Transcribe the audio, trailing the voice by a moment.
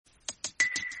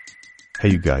Hey,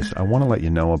 you guys, I want to let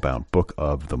you know about Book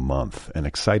of the Month, an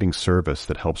exciting service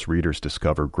that helps readers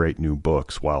discover great new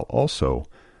books while also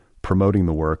promoting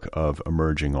the work of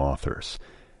emerging authors.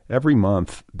 Every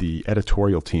month, the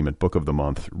editorial team at Book of the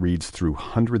Month reads through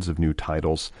hundreds of new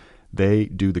titles. They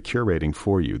do the curating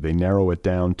for you. They narrow it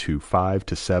down to 5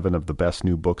 to 7 of the best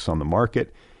new books on the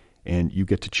market, and you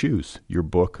get to choose your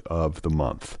Book of the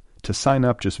Month. To sign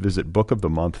up, just visit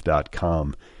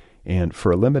bookofthemonth.com. And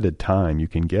for a limited time, you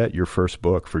can get your first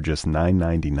book for just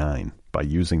 $9.99 by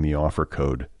using the offer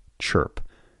code CHIRP,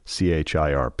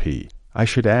 C-H-I-R-P. I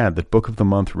should add that Book of the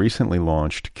Month recently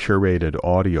launched curated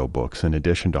audiobooks in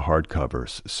addition to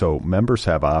hardcovers, so members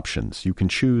have options. You can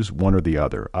choose one or the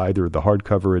other, either the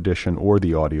hardcover edition or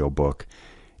the audiobook.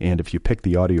 And if you pick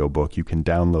the audiobook, you can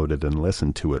download it and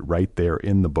listen to it right there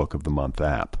in the Book of the Month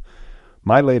app.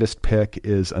 My latest pick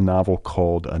is a novel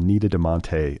called Anita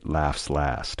DeMonte Laughs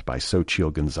Last by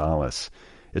Xochitl Gonzalez.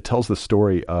 It tells the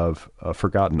story of a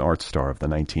forgotten art star of the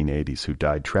 1980s who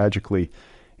died tragically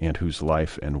and whose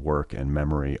life and work and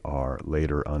memory are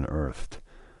later unearthed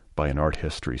by an art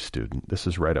history student. This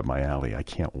is right up my alley. I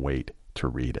can't wait to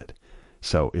read it.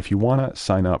 So if you want to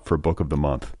sign up for Book of the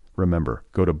Month, remember,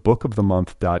 go to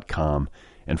bookofthemonth.com,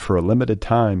 and for a limited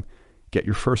time, get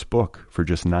your first book for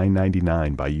just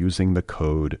 $9.99 by using the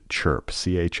code CHIRP,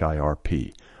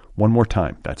 C-H-I-R-P. One more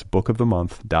time, that's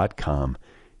bookofthemonth.com.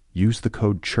 Use the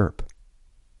code CHIRP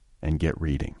and get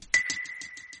reading.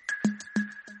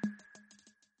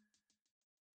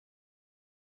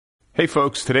 Hey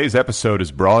folks, today's episode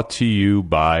is brought to you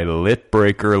by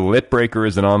Litbreaker. Litbreaker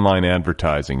is an online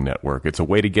advertising network. It's a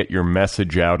way to get your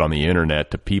message out on the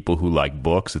internet to people who like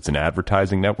books. It's an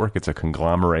advertising network. It's a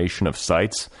conglomeration of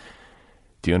sites.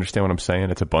 Do you understand what I'm saying?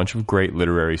 It's a bunch of great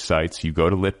literary sites. You go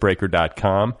to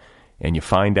litbreaker.com and you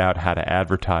find out how to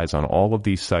advertise on all of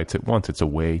these sites at once. It's a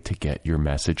way to get your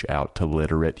message out to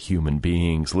literate human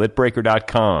beings.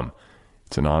 Litbreaker.com.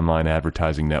 It's an online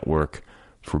advertising network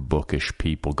for bookish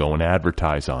people. Go and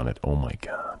advertise on it. Oh my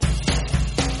God.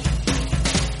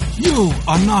 You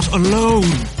are not alone.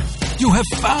 You have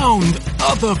found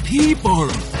other people.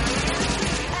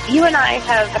 You and I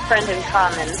have a friend in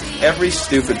common. Every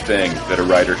stupid thing that a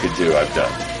writer could do, I've done.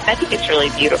 I think it's really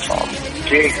beautiful.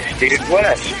 Jeez, dude, what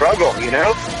a struggle, you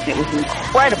know? It was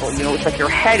incredible. You know, it's like your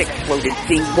head exploded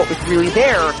seeing what was really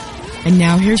there. And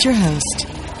now here's your host,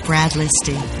 Brad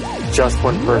Listy. Just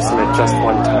one person at just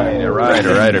one time. All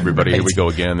right, everybody. Here we go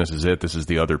again. This is it. This is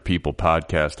the Other People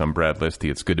podcast. I'm Brad Listy.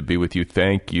 It's good to be with you.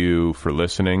 Thank you for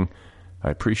listening. I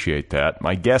appreciate that.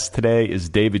 My guest today is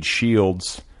David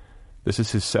Shields. This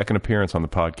is his second appearance on the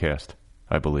podcast,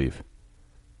 I believe.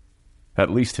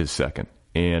 At least his second.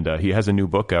 And he has a new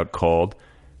book out called,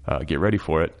 get ready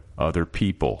for it, Other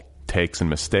People, Takes and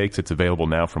Mistakes. It's available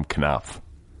now from Knopf.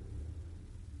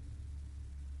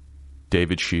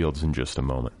 David Shields in just a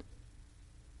moment.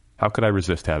 How could I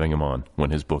resist having him on when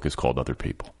his book is called Other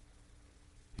People?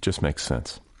 It just makes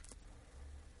sense.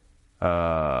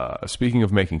 Speaking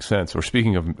of making sense, or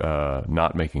speaking of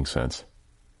not making sense,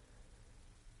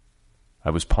 I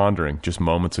was pondering just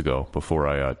moments ago before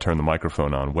I turned the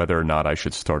microphone on whether or not I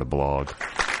should start a blog.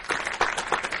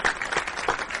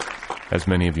 As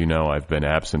many of you know, I've been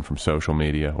absent from social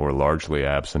media, or largely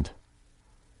absent,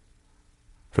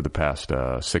 for the past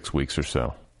 6 weeks or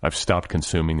so. I've stopped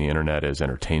consuming the internet as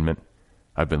entertainment.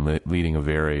 I've been leading a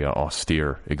very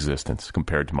austere existence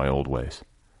compared to my old ways.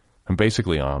 I'm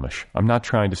basically Amish. I'm not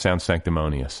trying to sound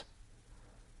sanctimonious.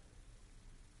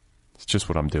 It's just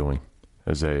what I'm doing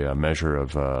as a measure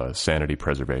of sanity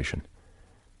preservation.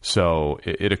 So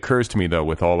it occurs to me, though,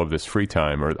 with all of this free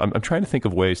time, or I'm trying to think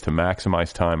of ways to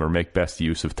maximize time or make best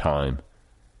use of time.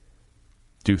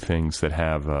 Do things that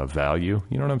have value,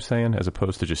 you know what I'm saying, as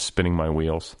opposed to just spinning my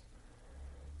wheels.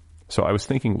 So I was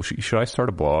thinking, should I start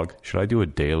a blog? Should I do a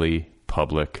daily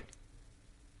public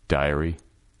diary?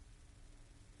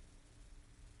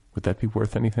 Would that be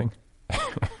worth anything?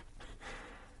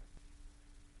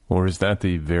 Or is that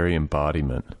the very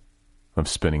embodiment of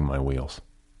spinning my wheels?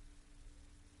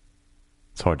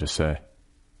 It's hard to say.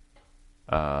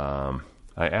 I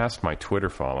asked my Twitter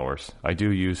followers. I do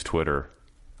use Twitter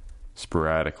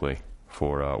sporadically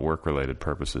for work-related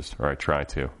purposes, or I try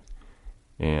to.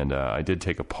 And I did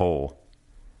take a poll.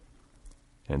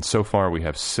 And so far we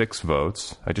have 6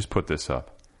 votes. I just put this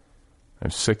up. I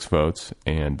have 6 votes,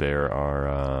 and there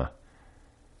are...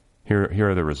 Here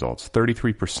are the results.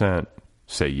 33%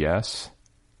 say yes.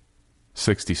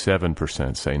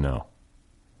 67% say no.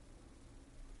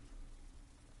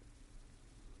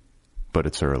 But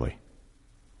it's early.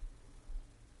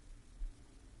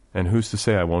 And who's to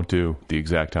say I won't do the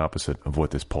exact opposite of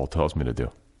what this poll tells me to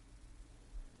do?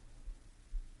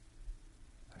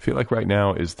 I feel like right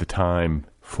now is the time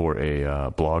for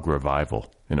a blog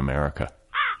revival in America.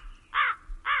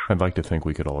 I'd like to think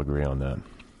we could all agree on that.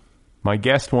 My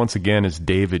guest once again is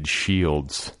David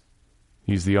Shields.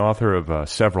 He's the author of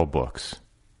several books,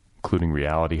 including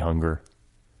Reality Hunger.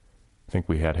 I think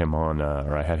we had him on,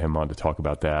 or I had him on to talk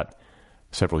about that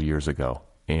several years ago.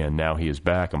 And now he is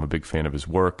back. I'm a big fan of his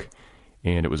work,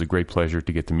 and it was a great pleasure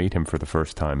to get to meet him for the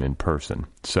first time in person.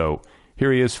 So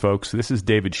here he is, folks. This is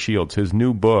David Shields. His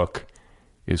new book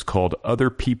is called Other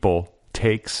People,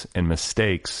 Takes, and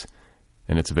Mistakes,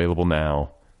 and it's available now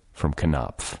from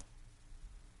Knopf.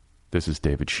 This is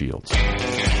David Shields.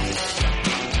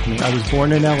 I was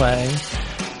born in L.A.,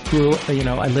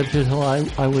 I lived here until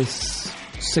I was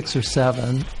 6 or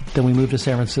 7. Then we moved to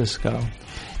San Francisco.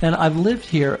 And I've lived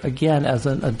here, again, as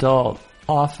an adult,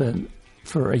 often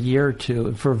for a year or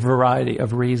two, for a variety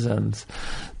of reasons.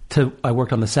 I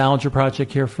worked on the Salinger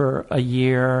Project here for a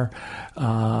year,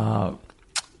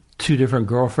 2 different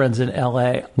girlfriends in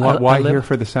L.A. Why here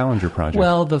for the Salinger Project?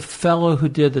 Well, the fellow who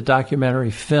did the documentary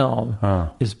film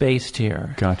is based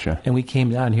here. Gotcha. And we came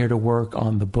down here to work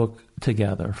on the book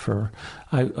together.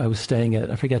 I was staying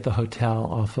at, I forget the hotel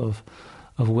off of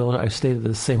Willard. I stayed at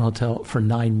the same hotel for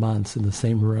 9 months in the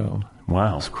same room.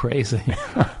 Wow. It's crazy.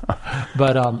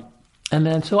 But, and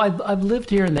then, so I've lived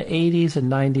here in the 80s and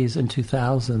 90s and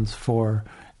 2000s for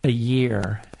a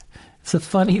year. It's a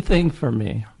funny thing for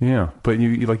me. Yeah, but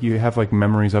you have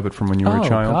memories of it from when you were a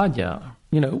child? Oh, God,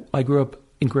 yeah. I grew up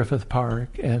in Griffith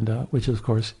Park, and which, of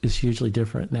course, is hugely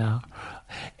different now.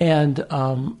 And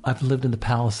I've lived in the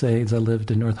Palisades. I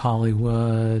lived in North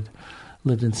Hollywood,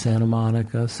 lived in Santa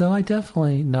Monica. So I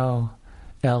definitely know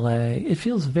L.A. It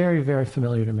feels very, very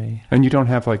familiar to me. And you don't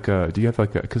have do you have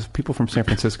because people from San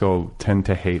Francisco tend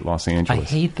to hate Los Angeles. I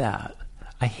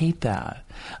hate that.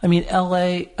 I mean,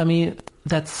 L.A.,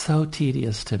 that's so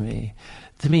tedious to me.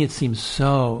 To me, it seems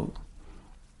so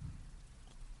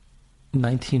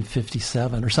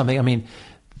 1957 or something. I mean,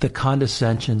 the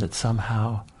condescension that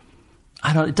somehow,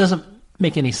 it doesn't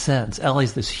make any sense.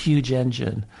 LA's this huge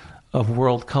engine of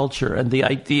world culture, and the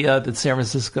idea that San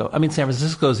Francisco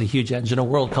is a huge engine of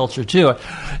world culture too,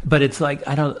 but it's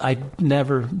I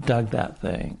never dug that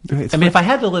thing. If I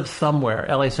had to live somewhere,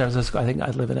 LA, San Francisco, I think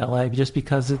I'd live in LA just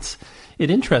because it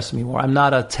interests me more. I'm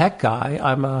not a tech guy.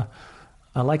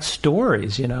 I like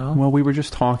stories, Well, we were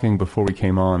just talking before we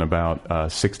came on about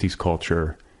 60s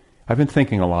culture. I've been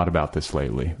thinking a lot about this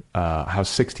lately, how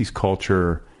 60s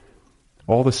culture,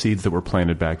 all the seeds that were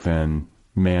planted back then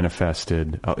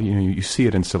manifested. You see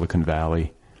it in Silicon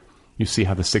Valley. You see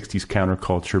how the 60s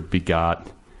counterculture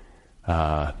begot,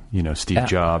 Steve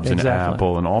Jobs and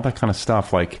Apple and all that kind of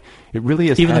stuff. It really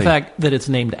is. Even the fact that it's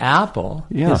named Apple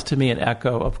is to me an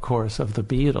echo, of course, of the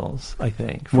Beatles, I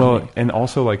think. And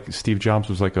also Steve Jobs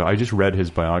was I just read his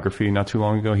biography not too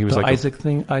long ago. He was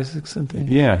Isaacson thing.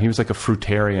 Yeah, he was a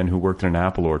fruitarian who worked in an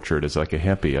apple orchard as a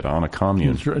hippie on a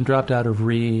commune. And dropped out of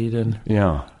Reed and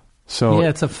So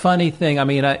it's a funny thing.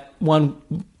 One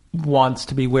wants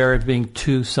to be wary of being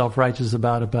too self-righteous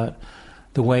about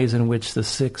the ways in which the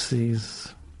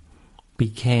 60s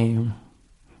became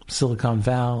Silicon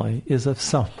Valley is of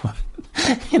somewhat,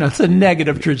 it's a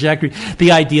negative trajectory.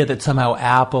 The idea that somehow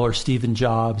Apple or Stephen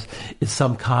Jobs is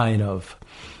some kind of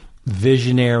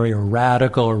visionary or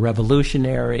radical or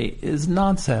revolutionary is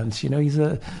nonsense. He's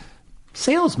a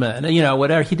salesman,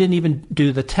 whatever. He didn't even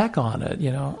do the tech on it,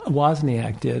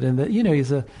 Wozniak did. And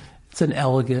it's an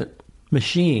elegant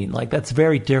machine. That's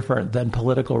very different than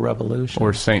political revolution.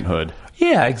 Or sainthood.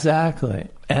 Yeah, exactly.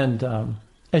 And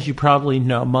as you probably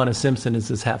know, Mona Simpson is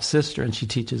his half-sister, and she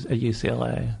teaches at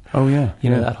UCLA. Oh, yeah.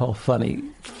 That whole funny,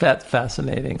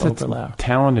 fascinating overlap.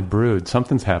 Talented brood.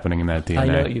 Something's happening in that DNA. I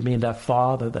know you mean that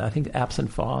father, I think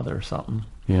absent father or something.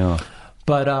 Yeah.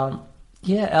 But,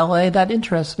 LA, that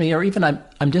interests me. Or even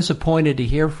I'm disappointed to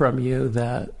hear from you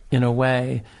that, in a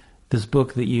way, this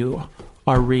book that you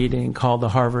are reading called The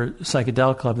Harvard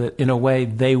Psychedelic Club, that in a way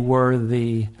they were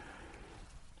the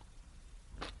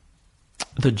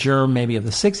germ maybe of the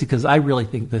 60s, because I really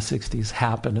think the 60s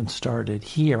happened and started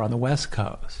here on the West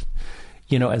Coast.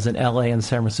 As an LA and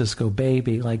San Francisco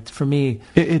baby, for me,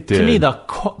 it did. To me,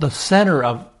 the center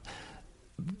of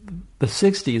the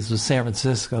 60s was San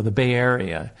Francisco, the Bay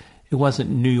Area. It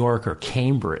wasn't New York or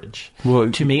Cambridge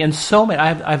to me. And so many,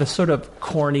 I have a sort of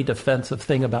corny defensive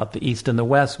thing about the East and the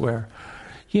West where,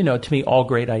 to me, all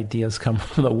great ideas come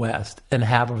from the West and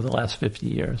have over the last 50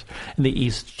 years. And the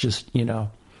East just, in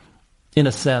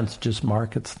a sense, just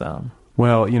markets them.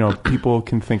 Well, people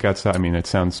can think outside. It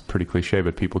sounds pretty cliche,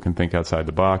 but people can think outside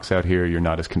the box out here. You're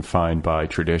not as confined by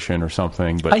tradition or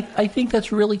something. But I think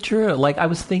that's really true. I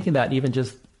was thinking that even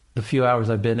just the few hours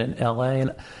I've been in LA.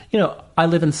 And, I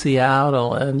live in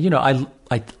Seattle, and,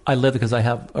 I live because I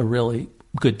have a really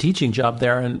good teaching job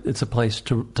there, and it's a place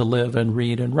to live and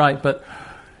read and write. But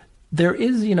there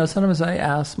is, sometimes I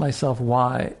ask myself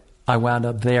why I wound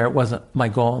up there. It wasn't my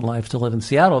goal in life to live in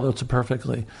Seattle, though it's a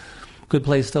perfectly good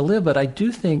place to live. But I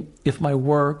do think if my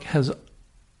work has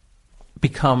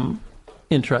become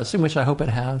interesting, which I hope it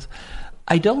has,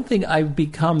 I don't think I've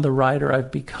become the writer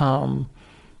I've become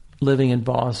living in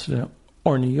Boston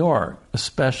or New York,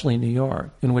 especially New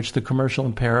York, in which the commercial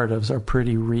imperatives are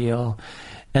pretty real.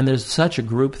 And there's such a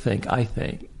groupthink, I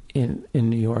think, in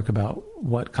New York about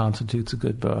what constitutes a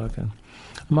good book. And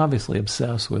I'm obviously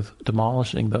obsessed with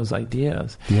demolishing those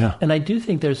ideas. Yeah. And I do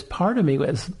think there's part of me,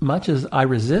 as much as I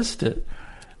resist it,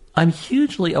 I'm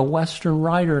hugely a Western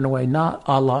writer in a way, not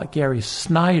a la Gary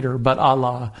Snyder, but a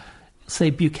la,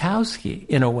 say, Bukowski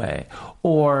in a way,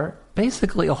 or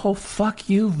basically a whole fuck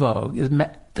you Vogue.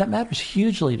 That matters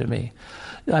hugely to me.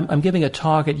 I'm giving a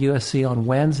talk at USC on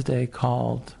Wednesday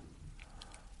called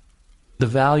 "The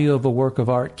Value of a Work of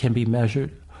Art Can Be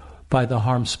Measured by the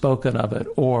Harm Spoken of It,"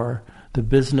 or "The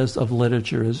Business of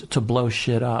Literature is to Blow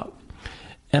Shit Up."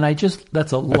 And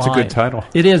that's a line. That's a good title.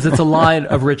 It is. It's a line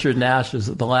of Richard Nash's,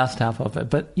 the last half of it.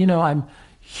 But, I'm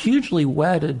hugely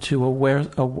wedded to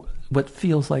what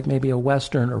feels like maybe a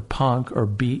Western or punk or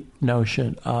beat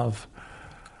notion of,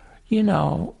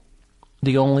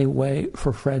 the only way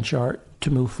for French art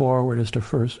to move forward is to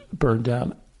first burn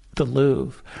down the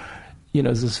Louvre.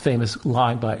 There's this famous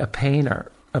line by a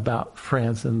painter about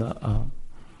France in the,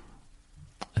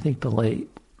 I think the late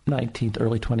 19th,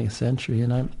 early 20th century.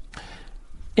 And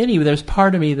anyway, there's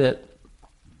part of me that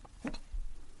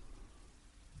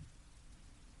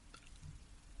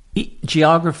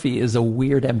geography is a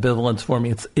weird ambivalence for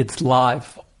me. It's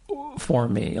live for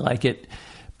me. Like, it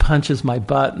punches my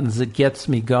buttons. It gets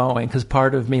me going, because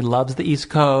part of me loves the East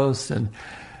Coast, and,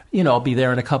 I'll be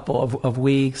there in a couple of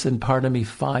weeks, and part of me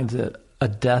finds it a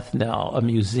death knell, a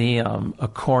museum, a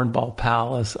cornball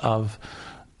palace of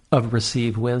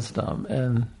received wisdom.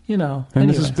 And, And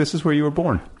anyway. this is where you were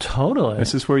born. Totally.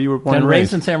 This is where you were born and and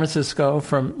raised in San Francisco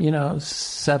from,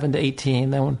 7 to 18.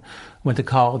 Then went to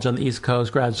college on the East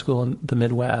Coast, grad school in the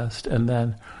Midwest. And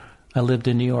then I lived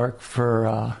in New York for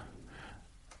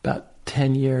about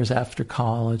 10 years after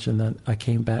college. And then I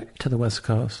came back to the West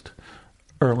Coast,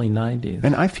 early 90s.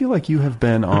 And I feel like you have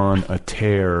been on a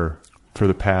tear for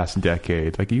the past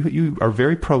decade. Like, you are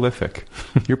very prolific.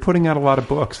 You're putting out a lot of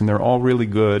books, and they're all really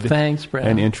good. Thanks, Brad.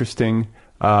 And interesting.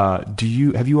 Have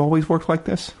you always worked like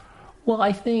this? Well,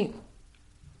 I think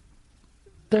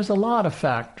there's a lot of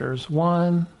factors.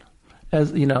 One,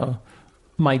 as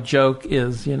my joke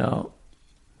is,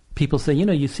 people say,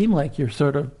 you seem like you're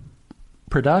sort of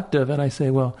productive. And I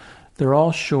say, well, they're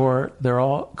all short, they're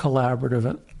all collaborative,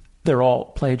 and they're all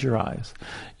plagiarized,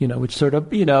 which sort of,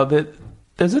 that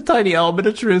there's a tiny element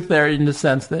of truth there, in the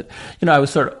sense that, I was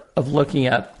sort of looking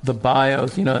at the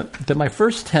bios, that my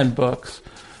first 10 books,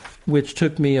 which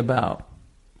took me about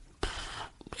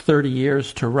 30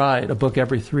 years to write, a book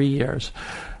every 3 years,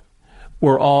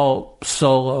 were all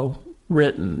solo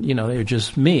written. They were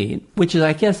just me, which is,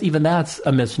 I guess, even that's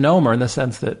a misnomer, in the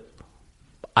sense that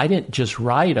I didn't just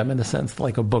write them, in the sense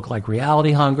like a book like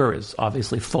Reality Hunger is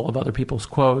obviously full of other people's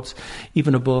quotes.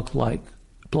 Even a book like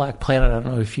Black Planet, I don't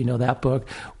know if you know that book,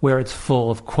 where it's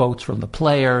full of quotes from the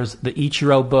players. The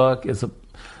Ichiro book is a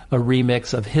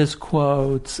remix of his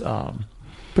quotes.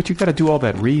 But you've got to do all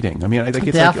that reading. I mean, I think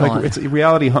it's Definitely. it's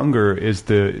Reality Hunger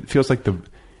it feels like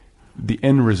the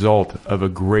end result of a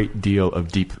great deal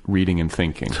of deep reading and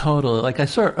thinking. Totally. Like, I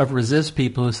sort of resist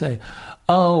people who say,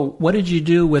 "Oh, what did you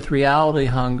do with Reality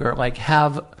Hunger?" Like,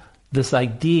 have this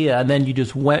idea, and then you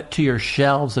just went to your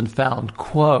shelves and found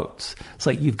quotes. It's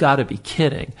like, you've got to be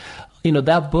kidding.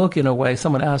 That book, in a way,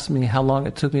 someone asked me how long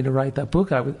it took me to write that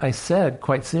book. I said,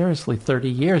 quite seriously, 30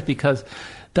 years, because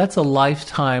that's a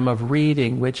lifetime of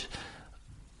reading, which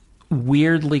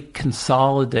weirdly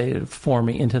consolidated for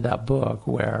me into that book,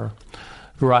 where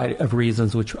a variety of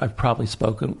reasons, which I've probably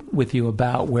spoken with you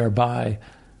about, whereby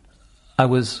I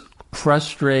was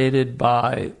frustrated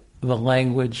by the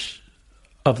language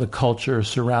of the culture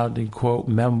surrounding, quote,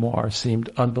 memoir seemed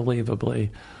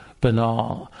unbelievably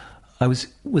banal. I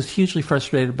was hugely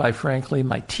frustrated by, frankly,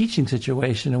 my teaching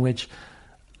situation, in which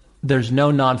there's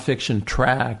no nonfiction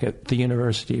track at the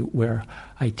university where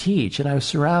I teach. And I was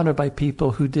surrounded by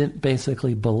people who didn't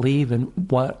basically believe in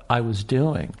what I was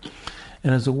doing.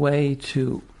 And as a way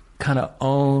to kind of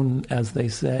own, as they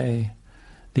say,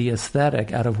 the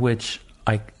aesthetic out of which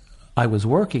I was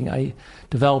working, I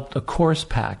developed a course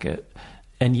packet.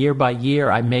 And year by year,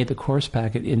 I made the course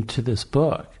packet into this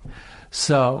book.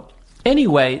 So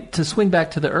anyway, to swing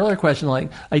back to the earlier question,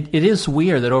 it is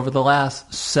weird that over the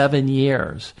last 7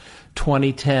 years,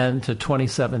 2010 to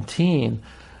 2017,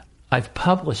 I've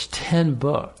published 10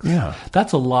 books. Yeah.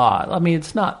 That's a lot. I mean,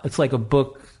 it's like a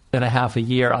book and a half a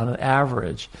year on an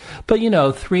average. But,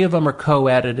 3 of them are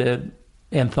co-edited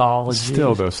anthologies.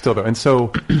 Still though. And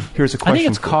so here's a question. I think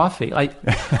it's coffee.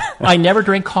 I never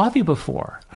drank coffee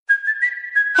before.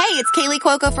 Hey, it's Kaylee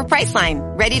Cuoco for Priceline.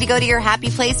 Ready to go to your happy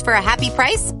place for a happy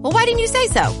price? Well, why didn't you say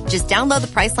so? Just download the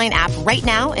Priceline app right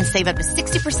now and save up to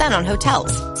 60% on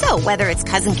hotels. So whether it's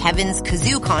Cousin Kevin's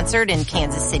Kazoo Concert in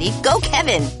Kansas City, go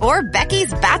Kevin, or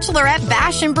Becky's Bachelorette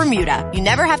Bash in Bermuda, you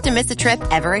never have to miss a trip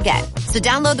ever again. So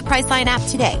download the Priceline app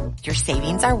today. Your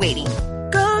savings are waiting.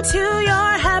 Go to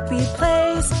your happy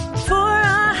place for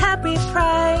a happy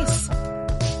price.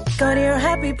 Go to your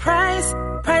happy price,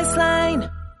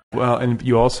 Priceline. Well, and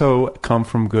you also come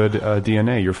from good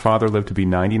DNA. Your father lived to be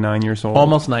 99 years old.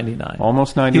 Almost 99.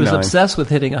 Almost 99. He was obsessed with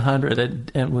hitting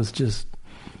 100 and was just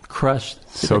crushed.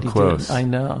 So close. I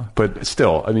know. But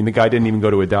still, I mean, the guy didn't even go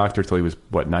to a doctor till he was,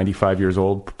 95 years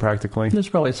old, practically? There's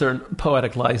probably a certain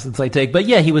poetic license I take. But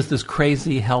yeah, he was this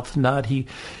crazy health nut.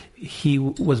 He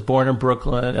was born in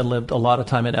Brooklyn and lived a lot of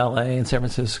time in L.A. and San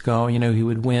Francisco. He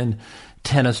would win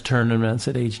tennis tournaments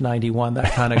at age 91,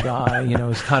 that kind of guy.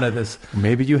 It's kind of this.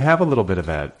 Maybe you have a little bit of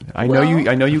that. I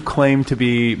know you claim to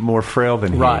be more frail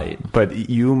than he, right? But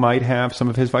you might have some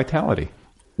of his vitality.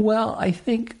 Well, I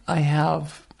think I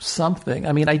have something.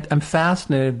 I mean, I'm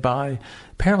fascinated by.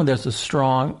 Apparently, there's a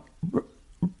strong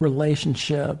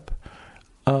relationship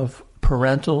of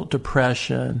parental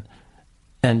depression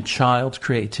and child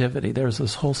creativity. There's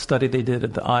this whole study they did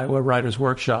at the Iowa Writers'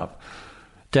 Workshop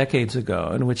decades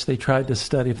ago, in which they tried to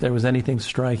study if there was anything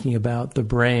striking about the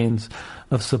brains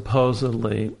of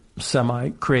supposedly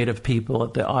semi-creative people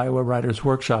at the Iowa Writers'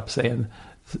 Workshop, say in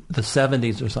the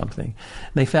 70s or something.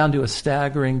 And they found to a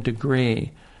staggering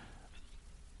degree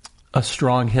a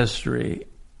strong history,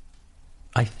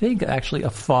 I think actually,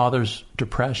 of father's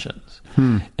depressions.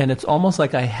 And it's almost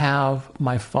like I have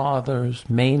my father's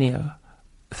mania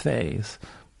phase,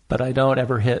 but I don't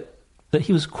ever hit that.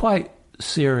 He was quite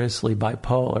seriously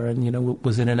bipolar and,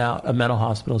 was in and out of mental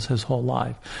hospitals his whole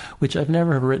life, which I've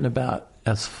never written about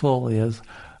as fully as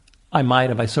I might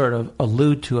have. I sort of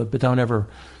allude to it, but I've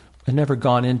never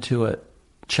gone into it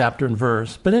chapter and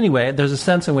verse. But anyway, there's a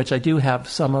sense in which I do have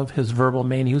some of his verbal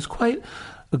mania. He was quite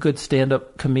a good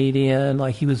stand-up comedian.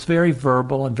 Like, he was very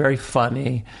verbal and very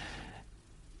funny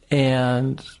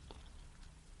and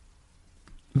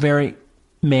very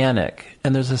manic.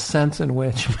 And there's a sense in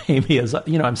which maybe as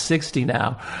I'm 60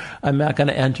 now, I'm not going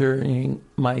to enter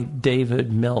my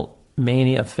David Milt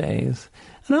mania phase.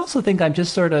 And I also think I'm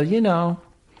just sort of,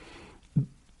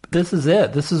 this is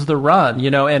it. This is the run,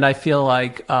 and I feel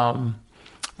like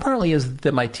partly is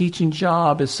that my teaching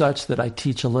job is such that I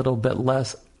teach a little bit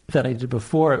less than I did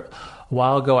before. A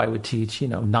while ago, I would teach,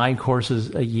 9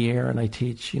 courses a year, and I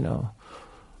teach,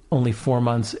 only 4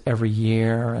 months every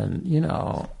year, and,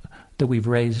 that we've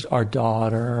raised our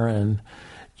daughter. And,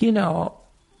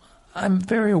 I'm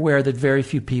very aware that very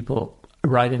few people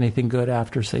write anything good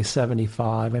after, say,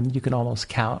 75. I mean, you can almost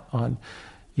count on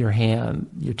your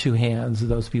two hands,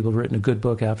 those people who've written a good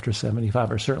book after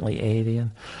 75, or certainly 80.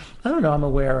 And I don't know, I'm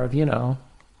aware of,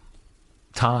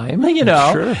 time,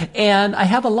 Sure. And I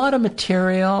have a lot of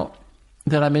material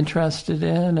that I'm interested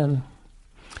in, and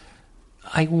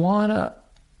I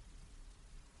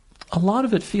a lot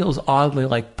of it feels oddly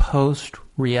like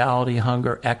post-reality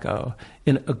hunger echo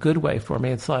in a good way for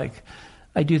me. It's like,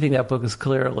 I do think that book is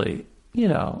clearly,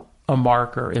 a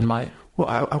marker in my... Well,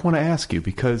 I want to ask you,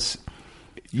 because,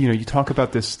 you talk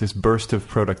about this burst of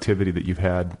productivity that you've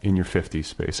had in your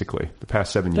 50s, basically, the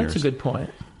past 7 years. That's a good point.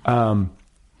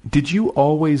 Did you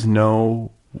always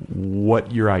know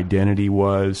what your identity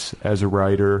was as a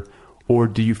writer, or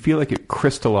do you feel like it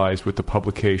crystallized with the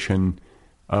publication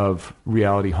of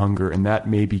Reality Hunger, and that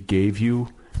maybe gave you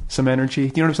some energy?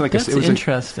 You know what I'm saying? That's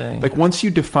interesting. Like once you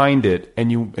defined it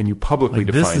and you publicly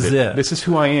defined it, this is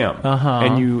who I am.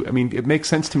 And it makes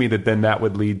sense to me that then that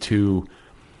would lead to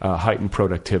heightened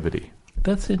productivity.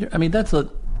 That's a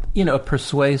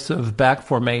persuasive back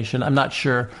formation. I'm not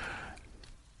sure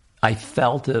I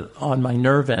felt it on my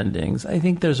nerve endings. I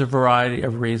think there's a variety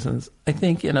of reasons. I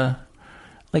think in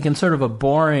sort of a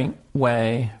boring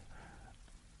way,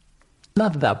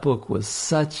 not that book was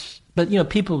such, but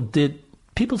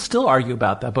people still argue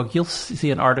about that book. You'll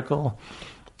see an article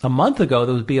a month ago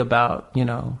that would be about,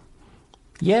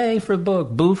 yay for the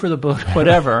book, boo for the book,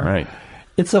 whatever. Right.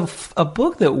 It's a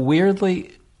book that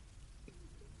weirdly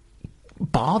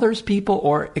bothers people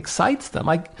or excites them.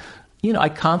 I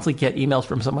constantly get emails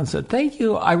from someone who said, "Thank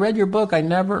you, I read your book. I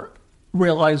never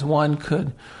realized one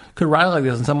could write like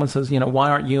this." And someone says, "Why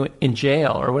aren't you in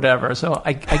jail?" or whatever. So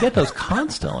I get those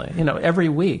constantly, every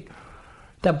week.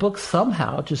 That book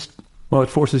somehow just... Well, it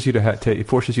forces you to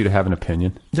have an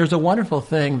opinion. There's a wonderful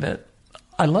thing that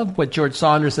I love what George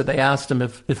Saunders said. They asked him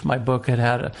if my book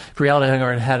if Reality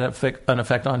Hunger had an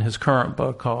effect on his current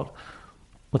book called,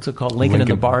 what's it called? Lincoln in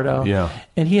the Bardo. Yeah.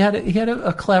 And he had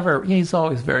a clever, he's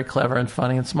always very clever and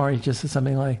funny and smart. He just said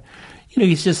something like,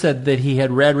 he's just said that he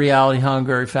had read Reality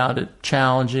Hunger. He found it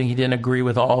challenging. He didn't agree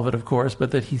with all of it, of course, but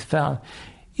that it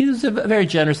was a very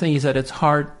generous thing. He said, it's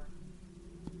hard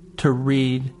to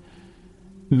read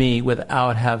me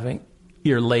without having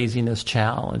your laziness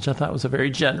challenged. I thought it was a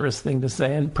very generous thing to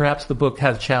say, and perhaps the book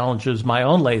has challenges my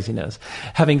own laziness.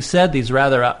 Having said these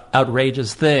rather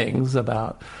outrageous things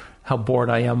about how bored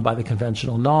I am by the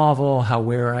conventional novel, how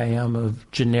aware I am of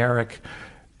generic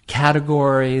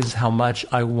categories, how much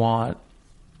I want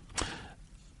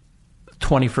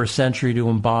 21st century to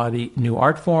embody new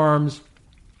art forms,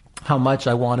 how much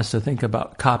I want us to think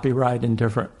about copyright in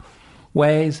different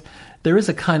ways. There is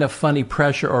a kind of funny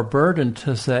pressure or burden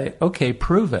to say, okay,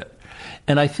 prove it.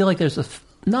 And I feel like there's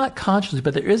not consciously,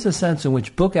 but there is a sense in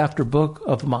which book after book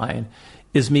of mine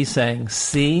is me saying,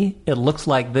 see, it looks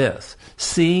like this.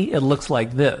 See, it looks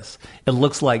like this. It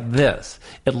looks like this.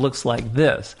 It looks like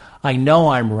this. I know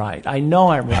I'm right.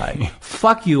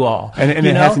 Fuck you all. And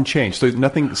it hasn't changed. So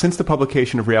nothing, since the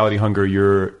publication of Reality Hunger,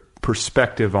 your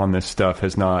perspective on this stuff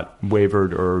has not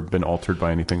wavered or been altered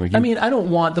by anything.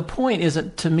 The point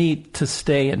isn't to me to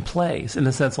stay in place in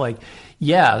the sense like,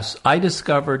 yes, I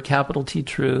discovered capital T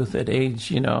truth at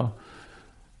age,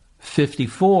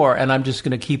 54, and I'm just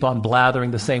going to keep on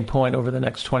blathering the same point over the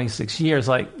next 26 years.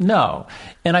 Like, no.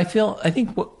 And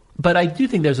but I do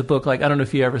think there's a book, like, I don't know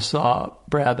if you ever saw,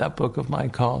 Brad, that book of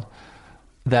mine called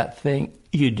That Thing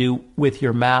You Do With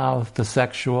Your Mouth, the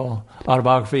sexual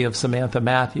autobiography of Samantha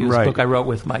Matthews, book I wrote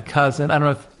with my cousin. I don't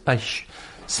know if I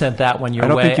sent that one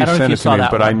your way. I don't think you sent it to me,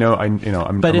 but one.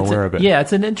 I'm aware of it. Yeah,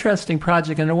 it's an interesting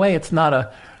project. In a way, it's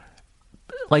not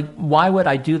why would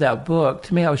I do that book?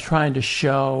 To me, I was trying to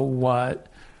show what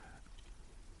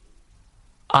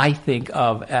I think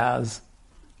of as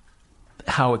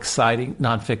how exciting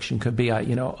nonfiction could be. I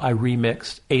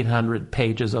remixed 800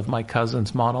 pages of my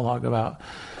cousin's monologue about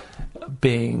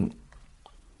being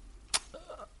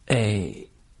a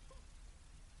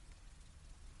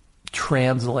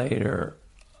translator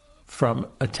from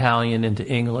Italian into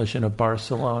English in a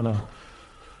Barcelona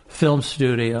film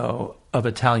studio of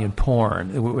Italian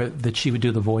porn, that she would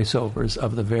do the voiceovers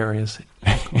of the various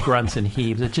grunts and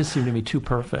heaves. It just seemed to me too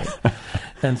perfect.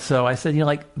 And so I said,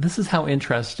 this is how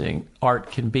interesting art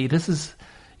can be. This is,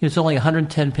 it's only a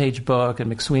 110-page book,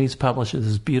 and McSweeney's publishes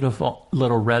this beautiful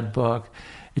little red book.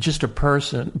 It's just a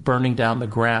person burning down the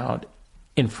ground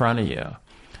in front of you.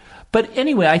 But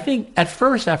anyway, I think at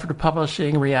first, after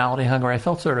publishing Reality Hunger, I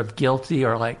felt sort of guilty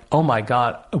or like, oh my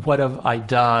God, what have I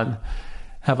done?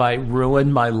 Have I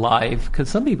ruined my life? Because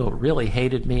some people really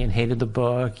hated me and hated the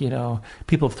book.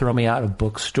 People have thrown me out of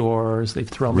bookstores. They've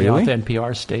thrown me off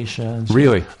NPR stations.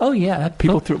 Really? Oh, yeah.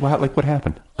 People what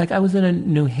happened? Like, I was in a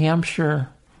New Hampshire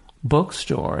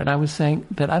bookstore, and I was saying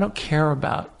that I don't care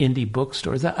about indie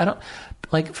bookstores.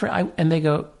 And they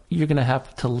go, you're going to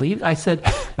have to leave. I said,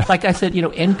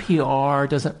 NPR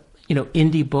doesn't,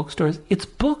 indie bookstores. It's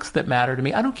books that matter to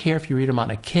me. I don't care if you read them on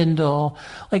a Kindle.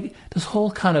 Like, this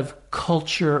whole kind of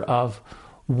culture of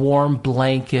warm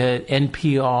blanket,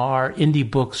 NPR, indie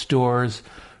bookstores,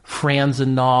 Franzen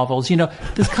novels,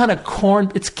 this kind of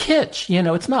it's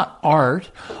kitsch, it's not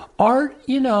art. Art,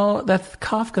 that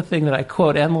Kafka thing that I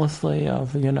quote endlessly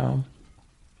of,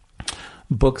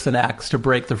 books and acts to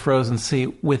break the frozen sea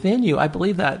within you. I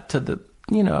believe that to the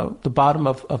bottom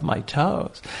of my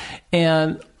toes.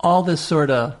 And all this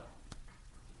sort of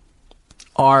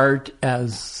art,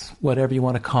 as whatever you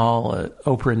want to call it,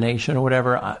 Oprah Nation or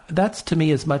whatever, that's to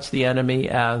me as much the enemy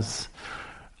as,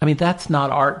 that's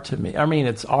not art to me.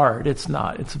 It's art. It's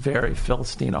not. It's very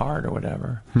Philistine art or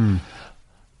whatever.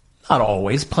 Not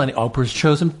always. Plenty. Oprah's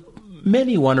chosen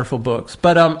many wonderful books.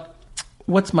 But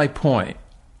what's my point?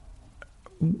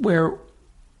 Where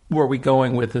were we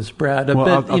going with this, Brad?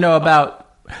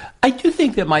 I do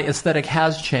think that my aesthetic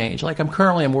has changed. Like,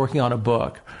 I'm working on a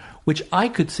book, which I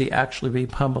could see actually be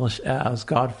published as,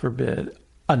 God forbid,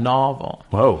 a novel.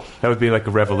 Whoa, that would be like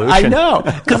a revolution. I know,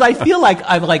 because I feel like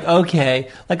I'm like, okay,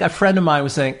 like a friend of mine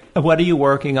was saying, what are you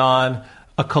working on?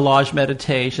 A collage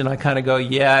meditation. I kind of go,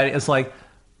 yeah. It's like,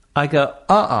 I go,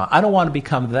 I don't want to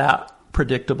become that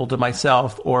predictable to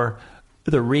myself or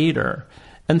the reader.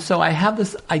 And so I have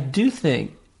this, I do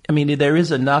think, I mean, there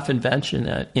is enough invention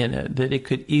in it that it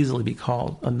could easily be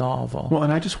called a novel. Well,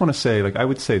 and I just want to say, like, I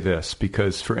would say this,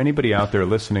 because for anybody out there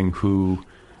listening who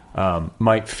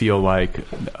might feel like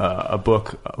a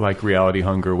book like Reality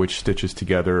Hunger, which stitches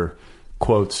together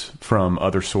quotes from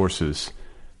other sources,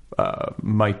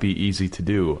 might be easy to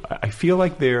do. I feel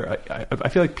like I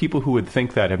feel like people who would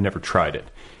think that have never tried it.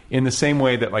 In the same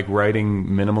way that, like, writing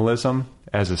minimalism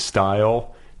as a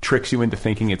style tricks you into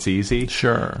thinking it's easy.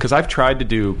 Sure. Because I've tried to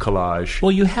do collage.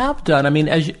 Well, you have done. I mean,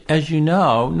 as you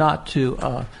know, not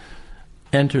to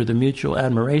enter the Mutual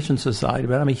Admiration Society,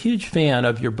 but I'm a huge fan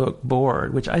of your book,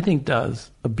 Bored, which I think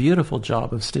does a beautiful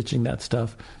job of stitching that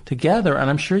stuff together, and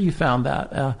I'm sure you found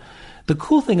that. The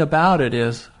cool thing about it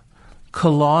is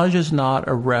collage is not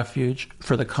a refuge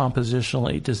for the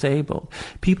compositionally disabled.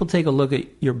 People take a look at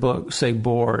your book, say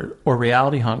Bored or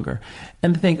Reality Hunger,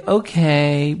 and think,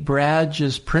 okay, Brad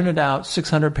just printed out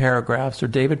 600 paragraphs, or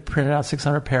David printed out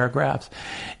 600 paragraphs,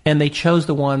 and they chose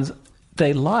the ones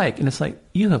they like. And it's like,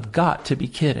 you have got to be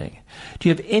kidding. Do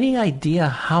you have any idea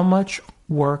how much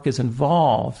work is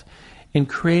involved in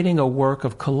creating a work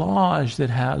of collage that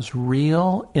has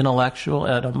real intellectual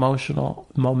and emotional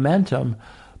momentum,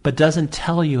 but doesn't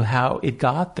tell you how it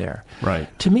got there? Right.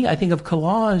 To me, I think of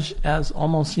collage as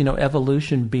almost,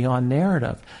 evolution beyond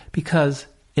narrative, because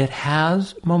it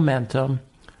has momentum,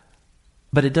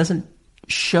 but it doesn't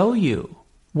show you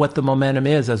what the momentum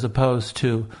is, as opposed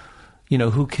to,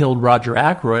 who killed Roger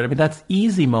Ackroyd. I mean, that's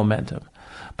easy momentum.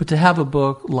 But to have a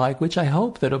book like, which I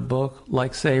hope that a book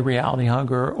like, say, Reality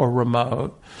Hunger or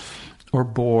Remote or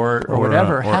Bored or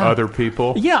whatever. Or Other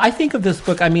People. Yeah, I think of this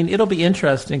book, I mean, it'll be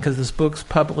interesting because this book's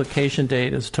publication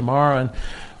date is tomorrow, and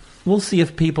we'll see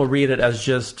if people read it as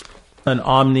just an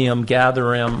omnium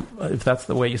gatherum, if that's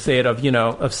the way you say it,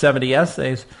 of 70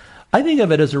 essays. I think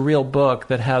of it as a real book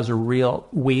that has a real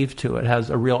weave to it, has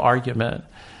a real argument.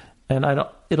 And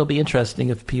it'll be interesting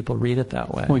if people read it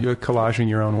that way. Well, you're collaging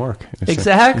your own work.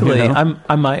 Exactly. I'm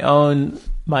my own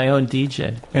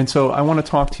DJ. And so I want to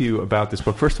talk to you about this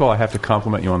book. First of all, I have to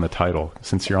compliment you on the title,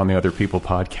 since you're on the Other People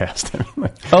podcast.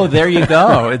 Oh, there you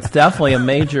go. It's definitely a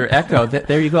major echo.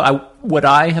 There you go. Would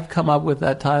I have come up with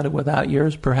that title without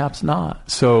yours? Perhaps not.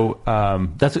 So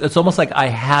it's almost like I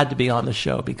had to be on the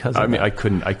show because of I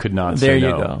could not there say no.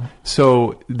 There you go.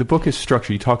 So the book is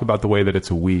structured. You talk about the way that it's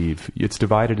a weave. It's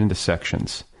divided into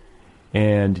sections.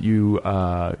 And you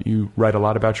write a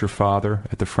lot about your father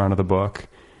at the front of the book.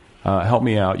 Help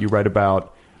me out. You write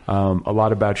about a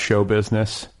lot about show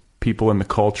business, people in the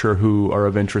culture who are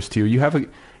of interest to you. You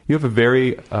have a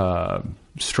very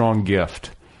strong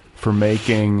gift for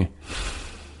making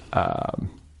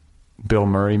Bill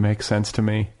Murray make sense to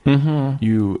me. Mm-hmm.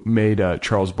 You made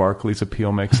Charles Barkley's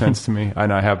appeal make sense to me,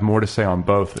 and I have more to say on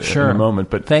both in a moment.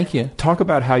 But thank you. Talk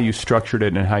about how you structured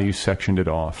it and how you sectioned it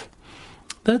off.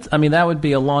 That would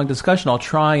be a long discussion. I'll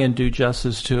try and do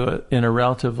justice to it in a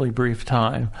relatively brief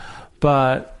time.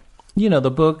 But,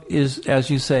 the book is, as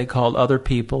you say, called Other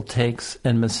People, Takes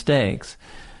and Mistakes.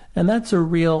 And that's a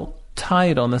real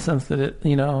title in the sense that it,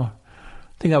 I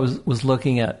think I was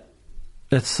looking at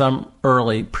some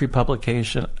early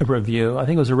pre-publication review. I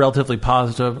think it was a relatively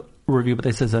positive review, but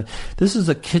they said, this is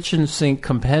a kitchen sink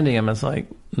compendium. It's like,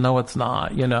 no, it's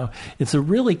not. It's a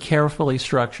really carefully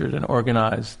structured and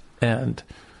organized and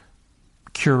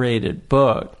curated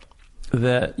book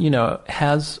that,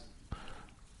 has,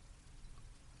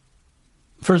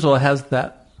 first of all, it has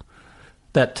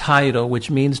that title, which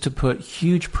means to put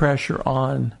huge pressure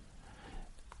on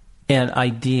an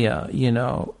idea,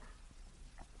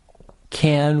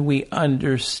 can we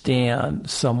understand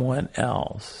someone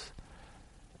else?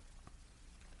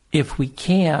 If we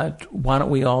can't, why don't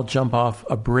we all jump off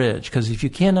a bridge? Because if you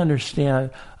can't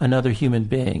understand another human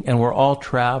being, and we're all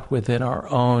trapped within our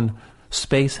own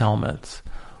space helmets,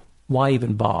 why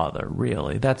even bother,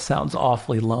 really? That sounds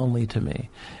awfully lonely to me.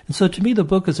 And so to me, the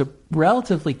book is a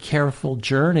relatively careful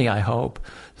journey, I hope,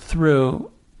 through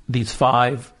these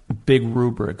 5 big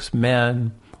rubrics: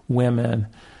 men, women,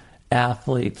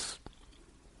 athletes,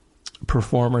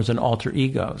 performers, and alter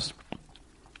egos.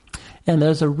 And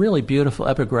there's a really beautiful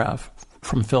epigraph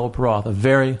from Philip Roth, a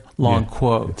very long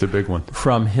quote. It's a big one.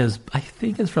 From I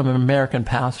think it's from American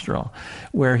Pastoral,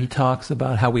 where he talks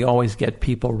about how we always get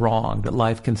people wrong, that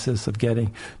life consists of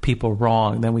getting people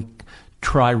wrong. Then we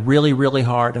try really, really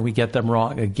hard and we get them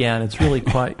wrong again. It's really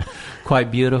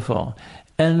quite beautiful.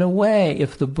 And in a way,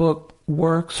 if the book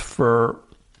works for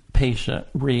patient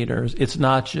readers, it's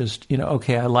not just,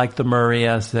 okay, I like the Murray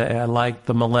essay, I like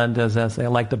the Melendez essay, I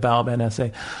like the Balban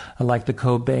essay, I like the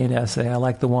Cobain essay, I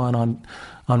like the one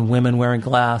on women wearing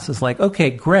glasses. Like, okay,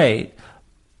 great,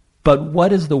 but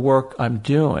what is the work I'm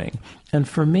doing? And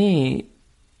for me,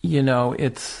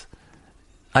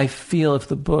 I feel if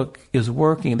the book is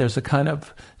working, there's a kind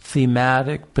of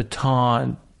thematic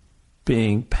baton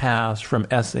being passed from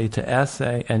essay to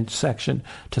essay and section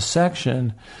to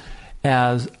section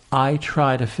as I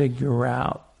try to figure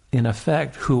out, in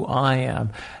effect, who I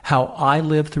am, how I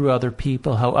live through other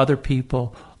people, how other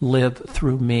people live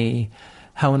through me,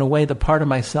 how in a way the part of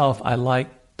myself I like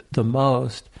the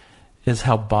most is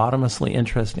how bottomlessly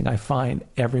interesting I find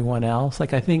everyone else.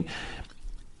 Like I think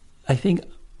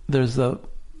there's a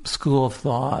school of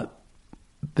thought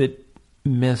that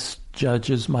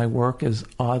misjudges my work as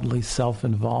oddly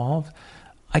self-involved.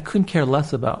 I couldn't care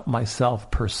less about myself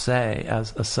per se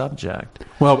as a subject.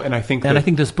 Well, and I think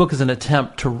this book is an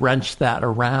attempt to wrench that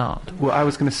around. Well, I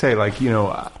was going to say, like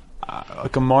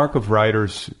a mark of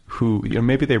writers who,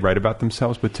 maybe they write about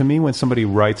themselves, but to me, when somebody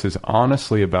writes as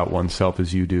honestly about oneself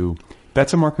as you do,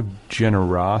 that's a mark of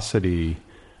generosity.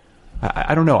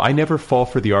 I don't know. I never fall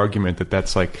for the argument that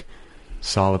that's like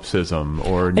solipsism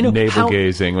or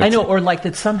navel-gazing. I know, or like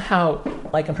that somehow,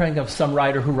 like I'm trying to think of some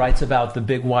writer who writes about the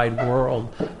big wide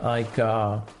world, like,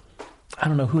 I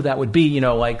don't know who that would be,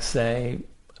 like say,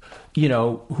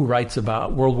 who writes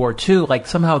about World War II, like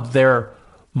somehow they're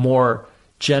more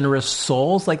generous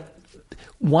souls. Like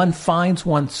one finds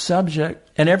one subject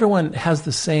and everyone has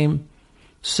the same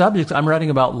subjects. I'm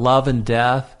writing about love and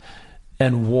death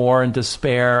and war and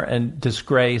despair and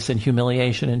disgrace and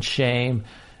humiliation and shame.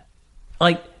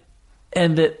 Like,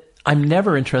 and that I'm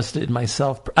never interested in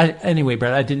myself. Anyway,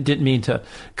 Brad, I didn't mean to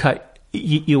cut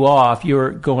you off. You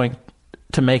were going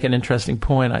to make an interesting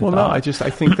point. I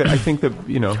think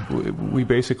that we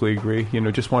basically agree.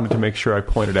 Just wanted to make sure I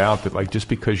pointed out that like just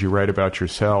because you write about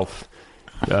yourself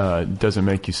doesn't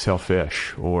make you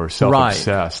selfish or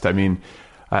self-obsessed. Right. I mean,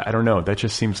 I don't know. That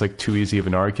just seems like too easy of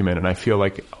an argument. And I feel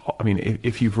like,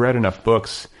 if you've read enough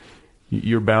books,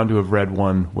 you're bound to have read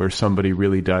one where somebody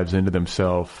really dives into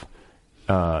themselves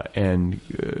and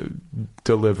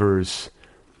delivers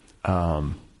a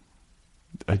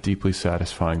deeply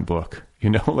satisfying book.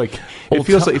 It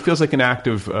feels like an act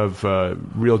of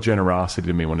real generosity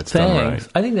to me when it's done right.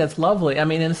 I think that's lovely. I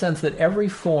mean, in the sense that every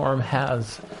form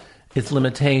has its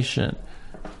limitation.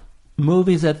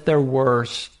 Movies at their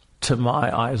worst, to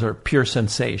my eyes, are pure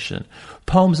sensation.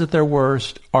 Poems at their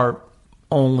worst are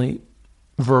only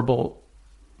verbal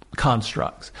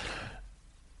constructs.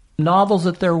 Novels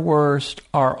at their worst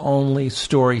are only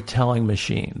storytelling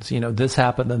machines. This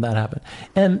happened and that happened.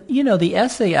 And, the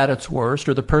essay at its worst,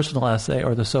 or the personal essay,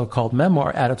 or the so-called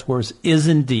memoir at its worst, is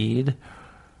indeed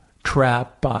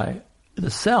trapped by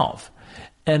the self.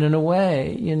 And in a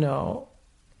way,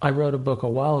 I wrote a book a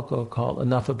while ago called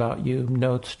Enough About You,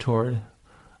 Notes Toward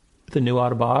the New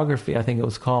Autobiography, I think it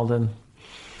was called. And,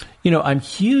 I'm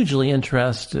hugely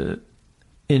interested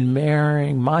in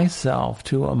marrying myself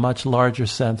to a much larger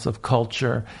sense of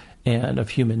culture and of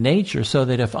human nature, so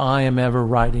that if I am ever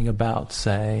writing about,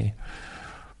 say,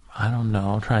 I don't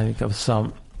know, I'm trying to think of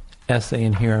some essay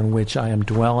in here in which I am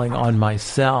dwelling on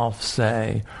myself,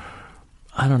 say,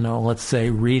 I don't know, let's say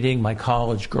reading my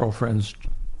college girlfriend's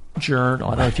journal.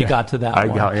 I don't know if you got to that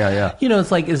one. Yeah.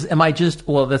 It's like, am I just,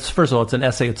 well, that's, first of all, it's an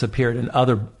essay that's appeared in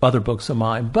other books of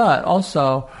mine, but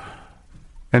also...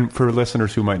 And for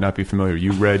listeners who might not be familiar,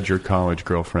 you read your college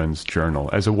girlfriend's journal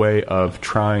as a way of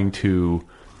trying to,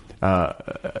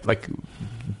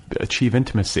 achieve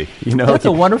intimacy. That's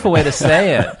a wonderful way to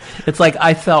say it. It's like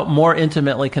I felt more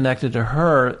intimately connected to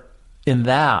her in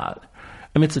that.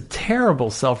 I mean, it's a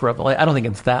terrible self-revelation. I don't think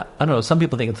it's that. I don't know. Some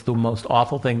people think it's the most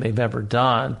awful thing they've ever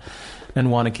done and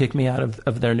want to kick me out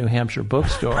of their New Hampshire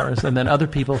bookstores. And then other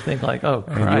people think like, oh,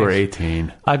 Christ, and you were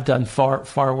 18. I've done far,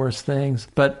 far worse things.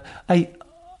 But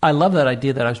I love that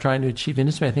idea that I was trying to achieve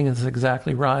intimacy. I think that's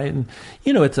exactly right. And,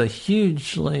 it's a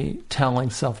hugely telling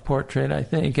self-portrait, I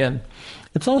think. And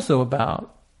it's also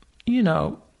about,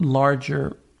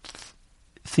 larger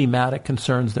thematic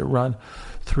concerns that run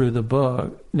through the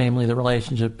book, namely the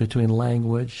relationship between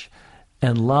language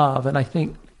and love. And I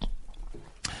think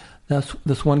that's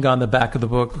this one guy on the back of the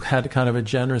book had kind of a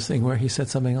generous thing where he said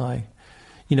something like,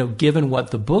 given what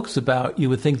the book's about, you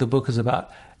would think the book is about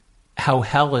how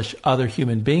hellish other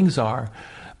human beings are.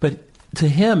 But to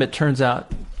him, it turns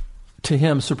out,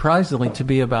 surprisingly, to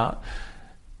be about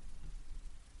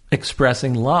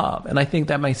expressing love. And I think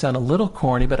that may sound a little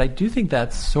corny, but I do think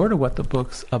that's sort of what the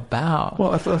book's about.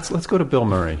 Well, let's go to Bill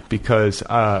Murray, because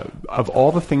of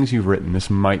all the things you've written, this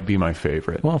might be my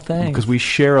favorite. Well, thanks. Because we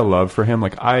share a love for him.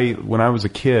 Like when I was a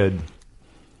kid,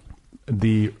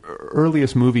 the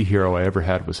earliest movie hero I ever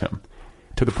had was him.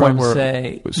 to the point where,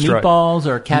 say, Meatballs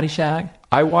or Caddyshack?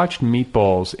 I watched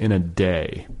Meatballs in a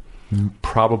day,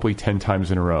 probably 10 times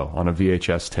in a row on a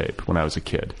VHS tape when I was a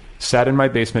kid. Sat in my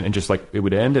basement and just like it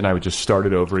would end and I would just start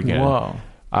it over again. Whoa.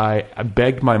 I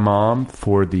begged my mom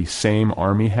for the same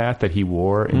army hat that he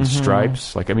wore in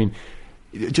stripes. Like, I mean,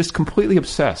 just completely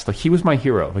obsessed. Like, he was my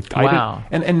hero. Like, wow.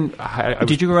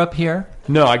 Did you grow up here?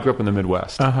 No, I grew up in the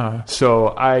Midwest.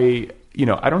 So I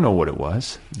don't know what it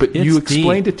was, but you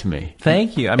explained it to me.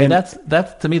 Thank you. I mean, that's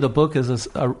to me, the book is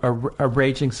a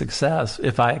raging success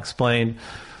if I explain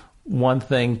one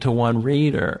thing to one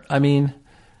reader. I mean,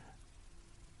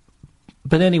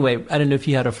 but anyway, I don't know if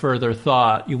you had a further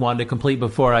thought you wanted to complete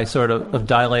before I sort of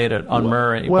dilated on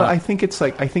Murray. Well, I think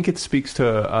it speaks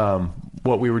to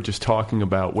what we were just talking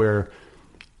about, where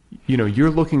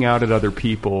you're looking out at other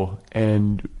people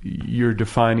and you're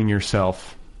defining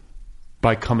yourself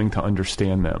by coming to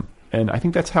understand them. And I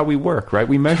think that's how we work, right?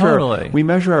 We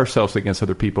measure ourselves against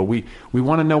other people. We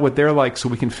want to know what they're like so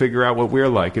we can figure out what we're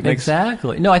like.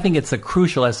 Exactly. No, I think it's a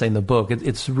crucial essay in the book.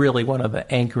 It's really one of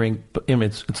the anchoring. I mean,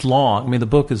 it's long. I mean, the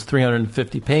book is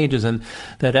 350 pages, and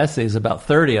that essay is about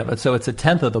 30 of it. So it's a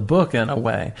tenth of the book in a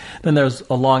way. Then there's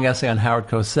a long essay on Howard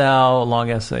Cosell, a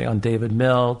long essay on David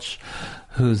Milch,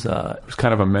 who's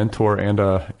kind of a mentor and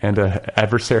a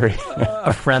adversary,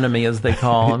 a frenemy as they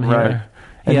call him here. Right.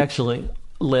 He actually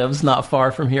lives not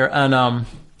far from here. And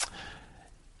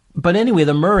but anyway,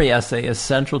 the Murray essay is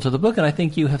central to the book, and I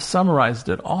think you have summarized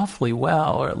it awfully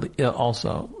well, or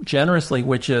also generously,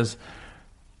 which is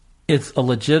it's a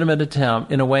legitimate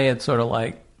attempt. In a way, it's sort of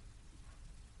like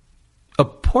a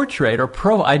portrait or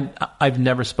I've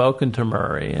never spoken to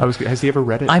Murray. Has he ever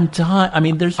read it? I'm dying. I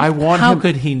mean, how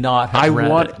could he not have read it? I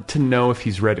want to know if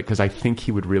he's read it, because I think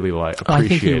he would really appreciate it. I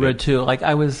think he would too. Like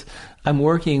I'm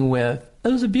working with. It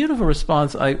was a beautiful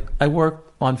response. I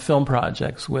work on film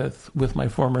projects with my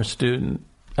former student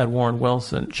at Warren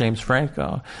Wilson, James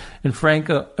Franco. And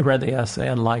Franco read the essay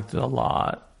and liked it a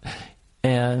lot.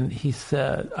 And he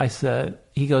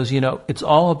goes, it's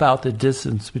all about the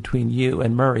distance between you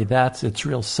and Murray. That's its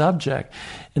real subject.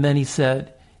 And then he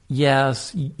said,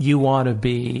 yes, you want to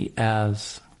be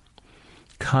as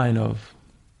kind of,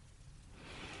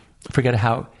 I forget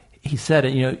how he said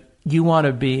it, you want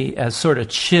to be as sort of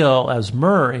chill as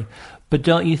Murray, but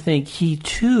don't you think he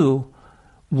too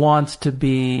wants to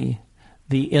be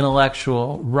the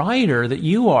intellectual writer that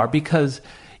you are? Because,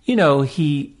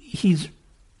 he's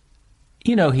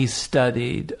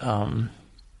studied,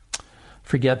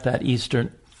 forget that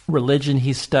Eastern religion.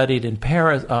 He's studied in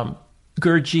Paris,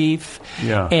 Gurdjieff,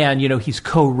 and, he's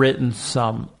co-written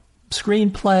some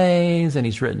screenplays, and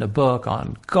he's written a book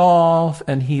on golf,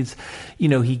 and he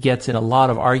gets in a lot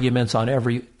of arguments on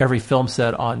every film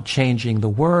set on changing the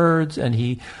words, and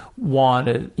he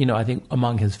wanted, I think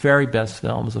among his very best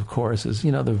films, of course, is,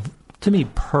 to me,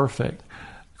 perfect.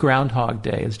 Groundhog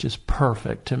Day is just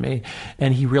perfect to me,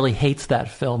 and he really hates that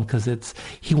film because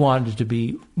he wanted it to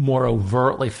be more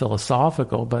overtly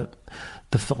philosophical, but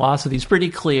the philosophy is pretty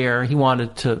clear. He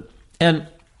wanted to, and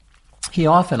he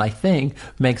often, I think,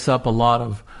 makes up a lot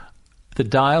of the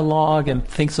dialogue and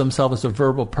thinks of himself as a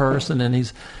verbal person, and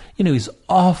he's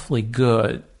awfully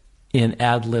good in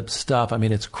ad-lib stuff. I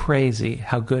mean, it's crazy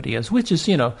how good he is, which is,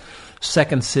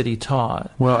 Second City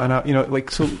taught. Well,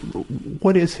 and so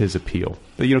what is his appeal?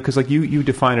 Because you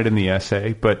define it in the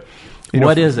essay, but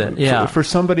what is it? Yeah, for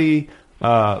somebody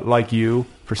like you,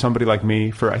 for somebody like me,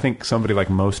 for I think somebody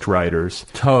like most writers,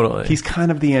 totally, he's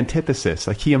kind of the antithesis.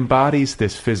 Like, he embodies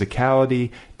this physicality,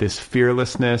 this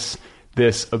fearlessness,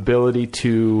 this ability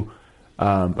to.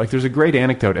 There's a great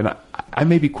anecdote, and I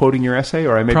may be quoting your essay,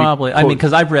 or I may probably. I mean,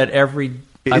 because I've read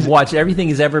I've watched everything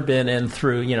he's ever been in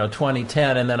through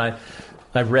 2010, and then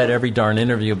I've read every darn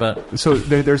interview. But so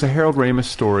there's a Harold Ramis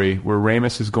story where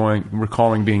Ramis is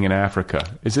recalling being in Africa.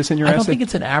 Is this in your essay? I don't think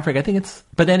it's in Africa. I think it's.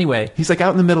 But anyway, he's out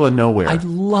in the middle of nowhere. I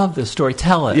love this story.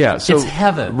 Tell it. Yeah, so it's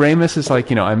heaven. Ramis is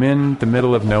I'm in the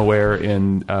middle of nowhere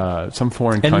in some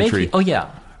foreign country.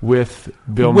 With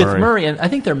Bill Murray. With Murray, and I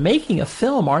think they're making a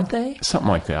film, aren't they? Something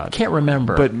like that. I can't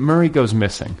remember. But Murray goes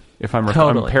missing. If I'm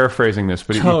paraphrasing this,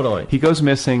 but he goes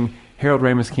missing. Harold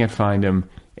Ramis can't find him,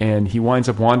 and he winds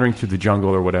up wandering through the jungle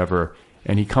or whatever,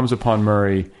 and he comes upon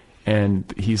Murray,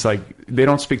 and he's they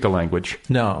don't speak the language.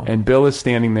 No. And Bill is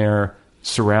standing there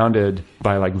surrounded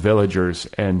by villagers,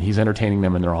 and he's entertaining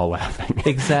them, and they're all laughing.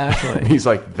 Exactly. He's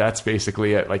that's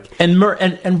basically it. And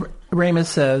Ramis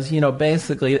says,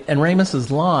 basically, and Ramis's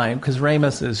line, because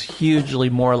Ramis is hugely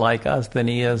more like us than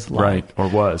he is right, or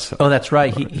was. Oh, that's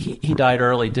right. He died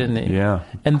early, didn't he? Yeah.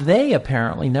 And they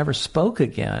apparently never spoke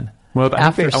again. Well, I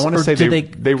want to say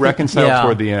they reconciled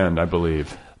toward the end, I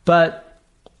believe. But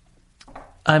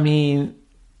I mean,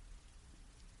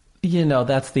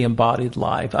 that's the embodied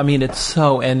life. I mean, it's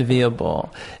so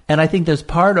enviable. And I think there's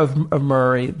part of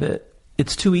Murray that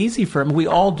it's too easy for him. We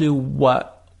all do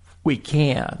what we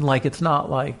can. Like, it's not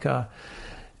like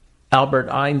Albert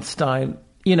Einstein,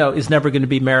 is never going to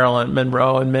be Marilyn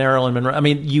Monroe and Marilyn Monroe. I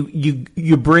mean,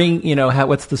 you bring,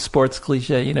 what's the sports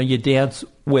cliche? You dance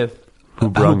with who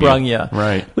brung you.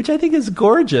 Right. Which I think is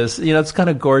gorgeous. It's kind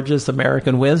of gorgeous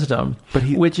American wisdom.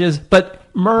 But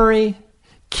Murray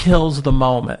kills the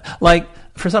moment. Like,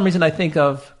 for some reason, I think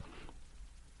of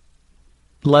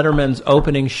Letterman's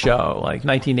opening show, like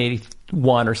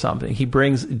 1981 or something. He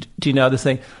brings, do you know this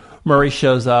thing? Murray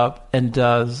shows up and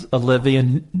does Olivia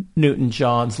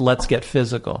Newton-John's Let's Get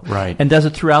Physical. Right. And does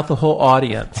it throughout the whole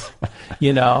audience,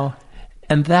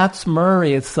 And that's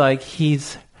Murray. It's like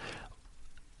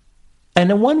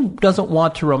and one doesn't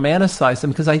want to romanticize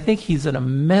him because I think he's an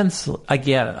immense,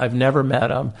 again, I've never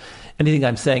met him. Anything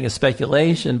I'm saying is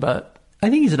speculation, but I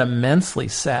think he's an immensely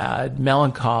sad,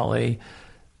 melancholy,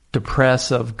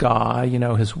 depressive guy.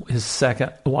 His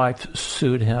second wife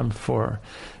sued him for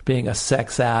being a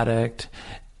sex addict.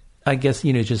 I guess,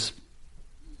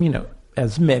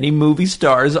 as many movie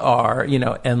stars are,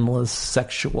 endless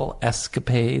sexual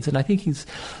escapades. And I think he's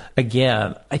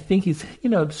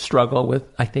struggle with,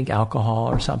 alcohol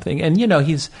or something. And,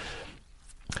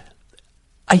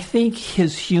 I think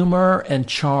his humor and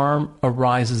charm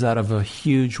arises out of a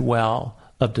huge well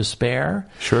of despair.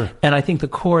 Sure. And I think the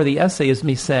core of the essay is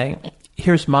me saying,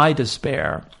 here's my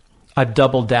despair. I've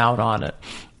doubled down on it.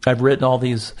 I've written all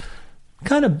these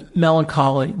kind of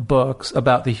melancholy books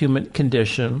about the human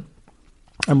condition.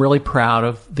 I'm really proud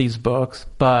of these books,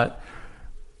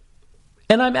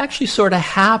 and I'm actually sort of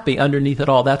happy underneath it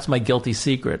all. That's my guilty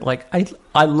secret. Like,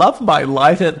 I love my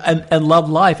life and love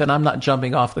life, and I'm not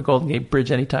jumping off the Golden Gate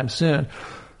Bridge anytime soon.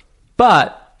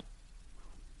 But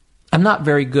I'm not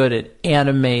very good at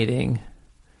animating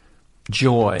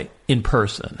joy in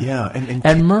person. Yeah,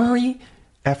 and Murray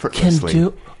effortlessly can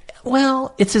do.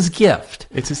 Well, it's his gift.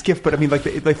 It's his gift, but I mean, like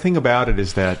the thing about it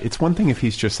is that it's one thing if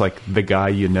he's just like the guy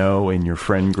in your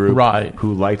friend group, right,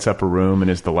 who lights up a room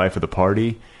and is the life of the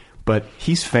party. But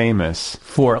he's famous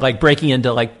for like breaking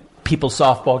into like people's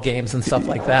softball games and stuff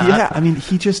like that. Yeah, I mean,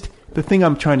 the thing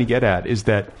I'm trying to get at is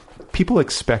that people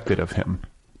expect it of him.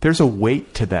 There's a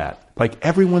weight to that. Like,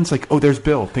 everyone's like, oh, there's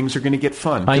Bill. Things are going to get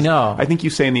fun. I know. I think you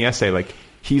say in the essay, like,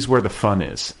 he's where the fun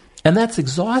is. And that's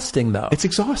exhausting, though. It's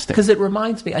exhausting. Because it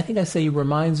reminds me, he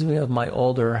reminds me of my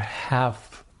older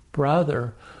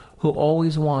half-brother who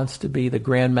always wants to be the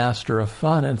grandmaster of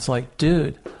fun. And it's like,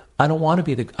 dude, I don't want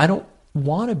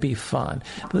to be fun.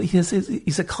 But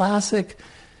he's a classic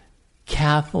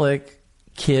Catholic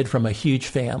kid from a huge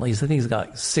family. I think he's got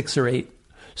like 6 or 8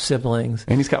 siblings.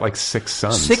 And he's got like 6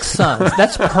 sons. 6 sons.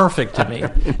 That's perfect to me.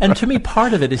 And to me,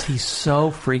 part of it is he's so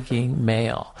freaking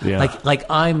male. Yeah. Like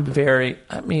I'm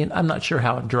not sure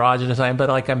how androgynous I am, but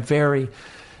like I'm very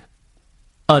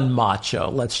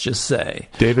unmacho, let's just say.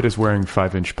 David is wearing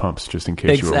 5-inch pumps, just in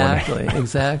case you were wondering.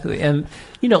 Exactly. And,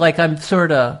 like I'm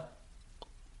sort of,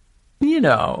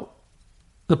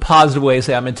 the positive way to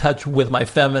say I'm in touch with my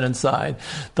feminine side.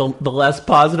 The less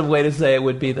positive way to say it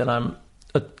would be that I'm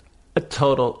a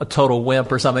total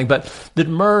wimp or something. But that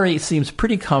Murray seems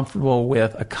pretty comfortable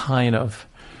with a kind of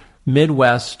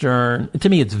Midwestern. To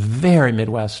me, it's very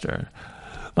Midwestern.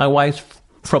 My wife's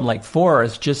from Lake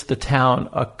Forest, just the town,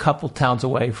 a couple towns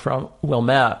away from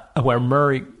Wilmette, where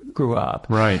Murray grew up.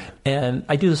 Right. And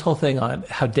I do this whole thing on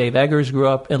how Dave Eggers grew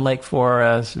up in Lake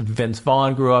Forest, Vince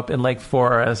Vaughn grew up in Lake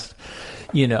Forest,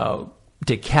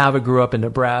 Dick Cavett grew up in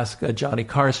Nebraska, Johnny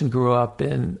Carson grew up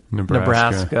in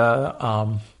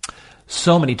Nebraska.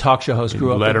 So many talk show hosts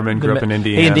grew up. Letterman grew up in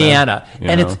Indiana.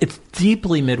 And it's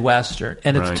deeply Midwestern.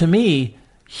 And it's, to me,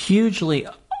 hugely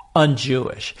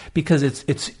un-Jewish, because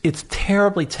it's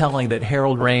terribly telling that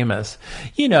Harold Ramis,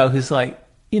 who's like,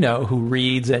 who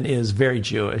reads and is very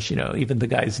Jewish, even the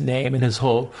guy's name and his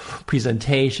whole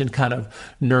presentation, kind of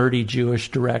nerdy Jewish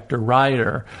director,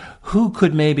 writer, who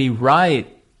could maybe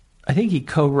write, I think he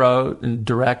co-wrote and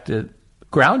directed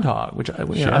Groundhog, which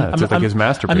it's like his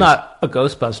masterpiece. I'm not a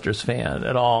Ghostbusters fan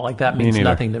at all. Like, that means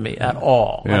nothing to me at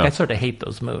all. Yeah. Like, I sort of hate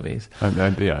those movies. I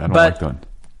don't like them.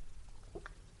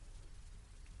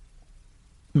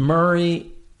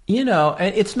 Murray, and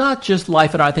it's not just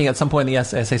life and art. I think at some point in the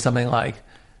essay I say something like,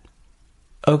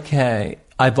 okay,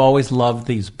 I've always loved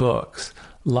these books,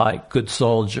 like Good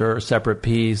Soldier, Separate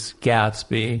Peace,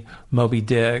 Gatsby, Moby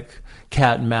Dick,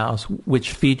 Cat and Mouse,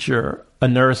 which feature a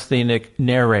neurasthenic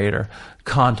narrator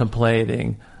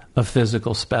contemplating a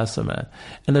physical specimen.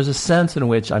 And there's a sense in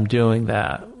which I'm doing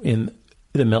that in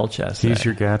the Milch essay. He's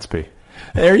your Gatsby.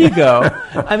 There you go.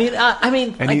 I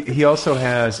mean, and he also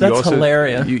has. That's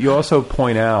hilarious. You also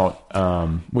point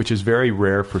out, which is very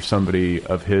rare for somebody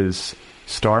of his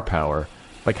star power,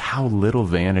 like how little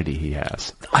vanity he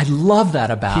has. I love that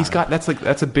about him.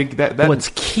 That's a big that.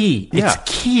 It's key. Yeah. It's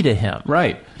key to him.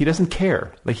 Right. He doesn't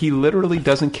care. Like he literally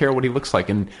doesn't care what he looks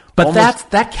like. But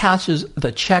that cashes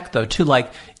the check though too.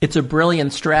 Like it's a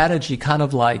brilliant strategy, kind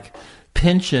of like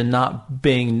Pynchon not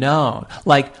being known.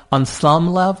 Like on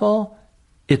some level,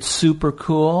 it's super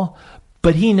cool,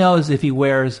 but he knows if he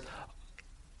wears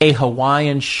a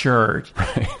Hawaiian shirt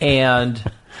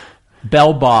and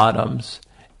bell bottoms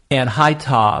and high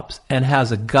tops and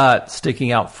has a gut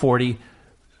sticking out 40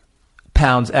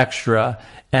 pounds extra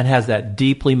and has that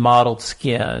deeply modeled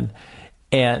skin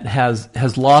and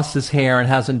has lost his hair and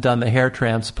hasn't done the hair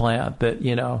transplant that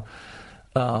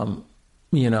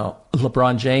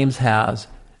LeBron James has.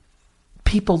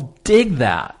 People dig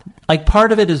that. Like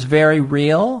part of it is very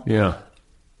real. Yeah.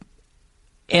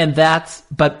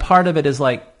 But part of it is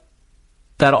like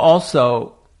that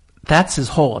also, that's his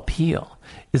whole appeal,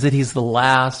 is that he's the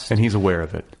last. And he's aware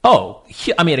of it. Oh,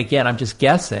 again, I'm just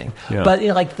guessing. Yeah. But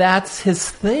like that's his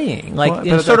thing. Like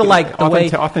it's sort of like the way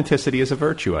authenticity is a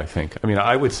virtue, I think. I mean,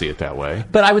 I would see it that way.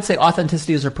 But I would say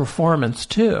authenticity is a performance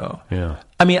too. Yeah.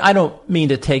 I mean, I don't mean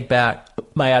to take back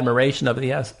my admiration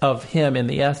of him in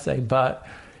the essay, but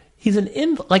he's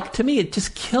to me, it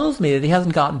just kills me that he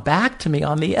hasn't gotten back to me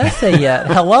on the essay yet.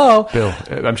 Hello, Bill.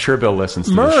 I'm sure Bill listens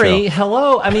to Murray. this show.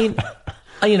 Hello. I mean,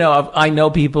 I know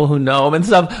people who know him and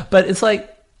stuff, but it's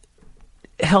like,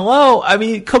 hello. I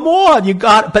mean, come on, you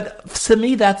got. But to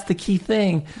me, that's the key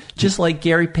thing. Just like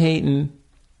Gary Payton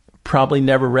probably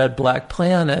never read Black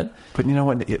Planet. But you know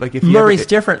what? Like if Murray's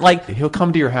different. Like he'll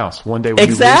come to your house one day when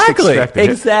exactly, you least expect it.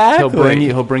 Exactly.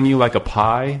 He'll bring you like a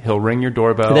pie. He'll ring your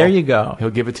doorbell. There you go. He'll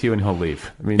give it to you and he'll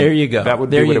leave. I mean, there you go. That would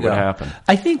be what would happen.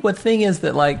 I think what thing is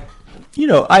that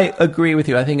I agree with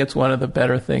you. I think it's one of the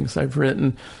better things I've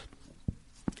written.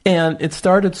 And it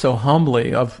started so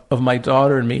humbly of my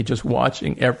daughter and me just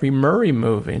watching every Murray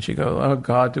movie, and she goes, "Oh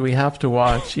God, do we have to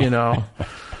watch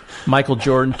Michael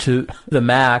Jordan to the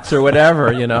max or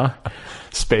whatever,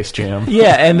 Space Jam."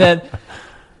 Yeah,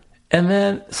 and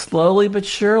then slowly but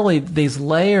surely these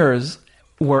layers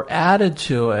were added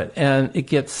to it, and it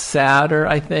gets sadder,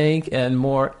 I think, and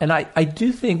more. And I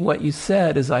do think what you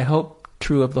said is, I hope,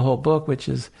 true of the whole book, which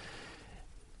is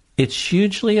it's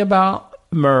hugely about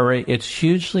Murray, it's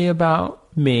hugely about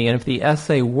me, and if the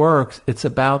essay works, it's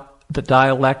about the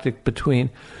dialectic between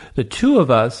the two of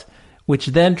us, which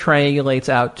then triangulates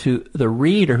out to the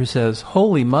reader who says,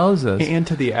 "Holy Moses," and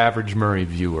to the average Murray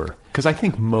viewer. Because I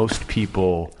think most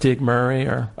people dig Murray,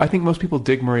 I think most people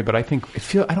dig Murray, but I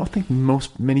don't think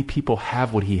many people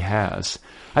have what he has.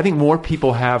 I think more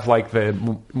people have like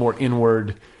the more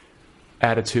inward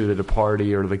attitude at a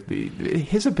party, or like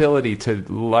his ability to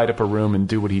light up a room and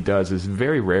do what he does is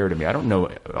very rare to me. I don't know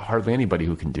hardly anybody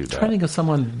who can do that. I'm trying to think of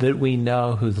someone that we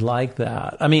know who's like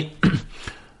that. I mean,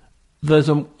 there's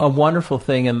a wonderful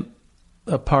thing in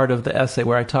a part of the essay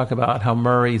where I talk about how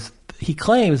he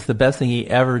claims the best thing he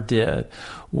ever did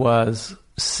was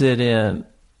sit in,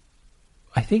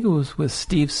 I think it was with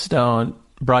Steve Stone,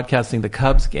 broadcasting the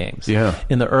Cubs games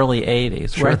in the early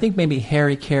 80s, where I think maybe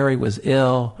Harry Carey was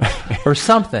ill or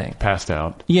something. Passed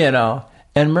out.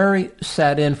 And Murray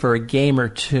sat in for a game or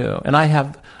two. And I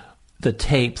have the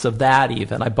tapes of that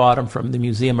even. I bought them from the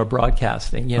Museum of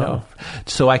Broadcasting,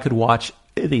 so I could watch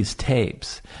these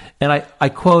tapes. And I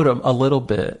quote him a little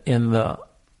bit in the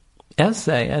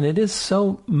essay, and it is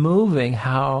so moving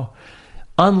how,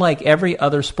 unlike every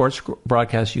other sports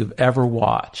broadcast you've ever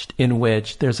watched, in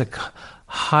which there's a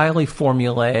highly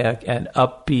formulaic and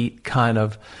upbeat kind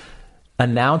of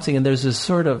announcing, and there's this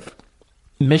sort of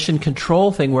mission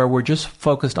control thing where we're just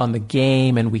focused on the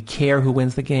game and we care who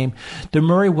wins the game.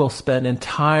 Murray will spend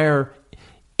entire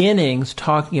innings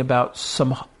talking about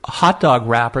some hot dog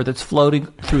wrapper that's floating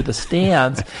through the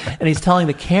stands, and he's telling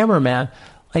the cameraman,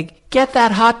 like, get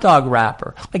that hot dog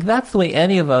wrapper. Like, that's the way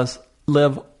any of us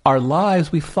live our lives.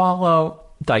 We follow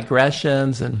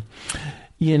digressions and,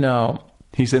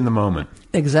 He's in the moment.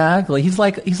 Exactly.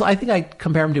 I think I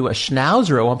compare him to a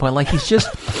schnauzer at one point. Like he's just,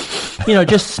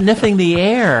 just sniffing the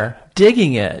air,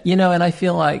 digging it, and I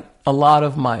feel like a lot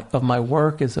of my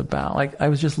work is about, like, I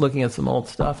was just looking at some old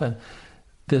stuff, and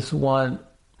this one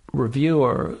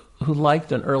reviewer who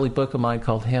liked an early book of mine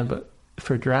called Handbook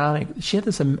for Drowning, she had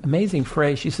this amazing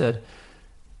phrase. She said,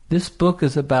 "This book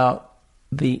is about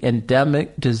the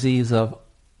endemic disease of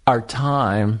our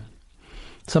time,"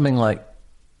 something like,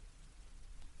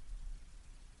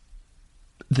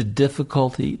 the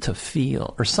difficulty to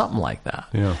feel or something like that.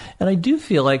 Yeah. And I do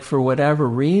feel like for whatever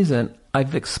reason,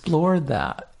 I've explored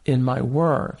that in my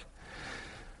work,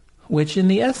 which in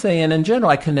the essay and in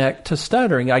general, I connect to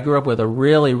stuttering. I grew up with a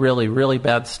really, really, really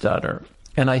bad stutter.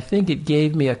 And I think it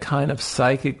gave me a kind of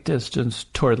psychic distance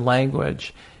toward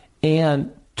language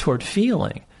and toward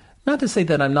feeling. Not to say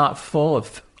that I'm not full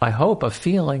of, I hope, of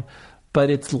feeling, but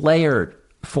it's layered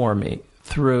for me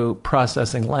through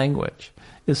processing language.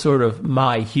 Is sort of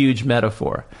my huge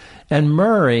metaphor. And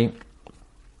Murray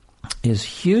is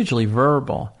hugely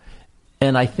verbal.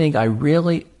 And I think I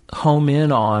really home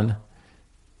in on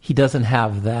he doesn't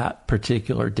have that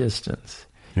particular distance.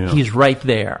 Yeah. He's right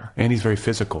there. And he's very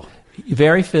physical.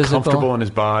 Very physical. Comfortable in his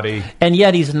body. And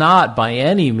yet he's not by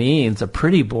any means a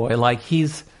pretty boy. Like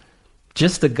he's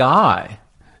just a guy.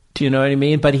 Do you know what I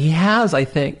mean? But he has, I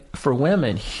think, for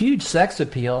women, huge sex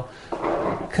appeal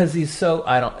because he's so,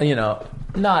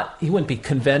 he wouldn't be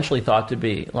conventionally thought to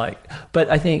be like, but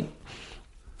I think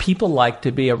people like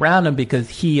to be around him because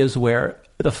he is where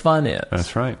the fun is.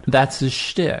 That's right. That's his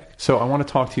shtick. So I want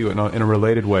to talk to you in a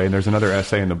related way, and there's another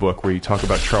essay in the book where you talk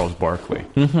about Charles Barkley.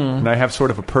 Mm-hmm. And I have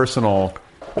sort of a personal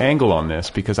angle on this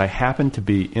because I happened to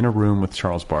be in a room with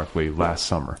Charles Barkley last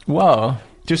summer. Whoa.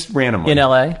 Just randomly. In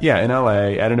L.A.? Yeah, in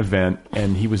L.A. at an event,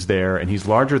 and he was there, and he's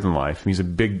larger than life. He's a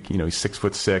big, he's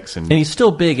 6'6", and he's still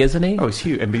big, isn't he? Oh, he's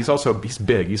huge, and he's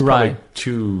big. He's right. probably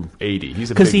 280. He's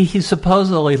because he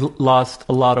supposedly lost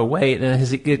a lot of weight, and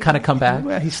has he kind of come back?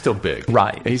 Well, he's still big,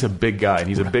 right? He's a big guy, and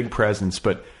he's a big presence.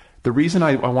 But the reason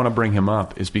I want to bring him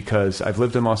up is because I've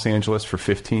lived in Los Angeles for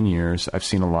 15 years. I've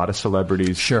seen a lot of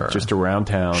celebrities just around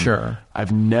town. Sure,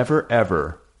 I've never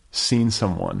ever seen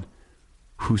someone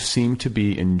who seemed to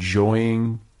be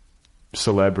enjoying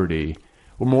celebrity,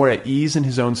 or more at ease in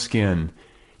his own skin.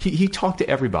 He talked to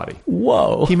everybody.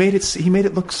 Whoa! He made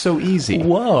it look so easy.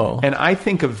 Whoa! And I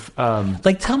think of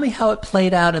tell me how it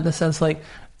played out in the sense, like,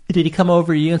 did he come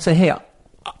over to you and say, "Hey,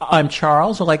 I'm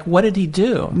Charles," or like, what did he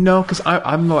do? No, because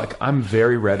I'm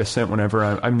very reticent whenever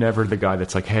I'm never the guy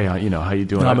that's like, "Hey, how you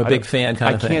doing?" I'm a big fan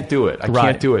kind of thing. I can't do it. I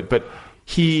can't do it. But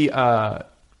he.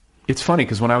 It's funny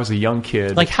because when I was a young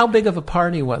kid... Like, how big of a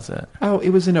party was it? Oh,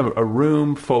 it was in a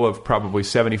room full of probably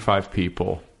 75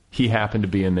 people. He happened to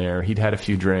be in there. He'd had a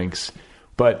few drinks.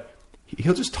 But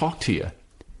he'll just talk to you.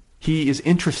 He is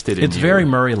interested in you. It's very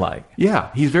Murray-like. Yeah,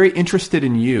 he's very interested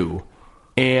in you.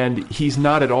 And he's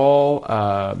not at all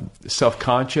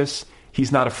self-conscious.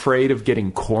 He's not afraid of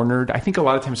getting cornered. I think a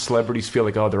lot of times celebrities feel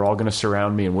like, oh, they're all going to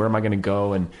surround me, and where am I going to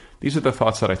go? And these are the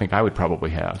thoughts that I think I would probably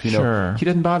have. Sure. He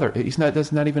doesn't bother.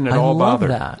 Does not even at all bother. I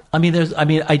love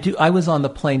that. I was on the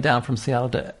plane down from Seattle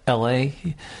to L.A.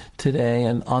 today,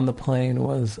 and on the plane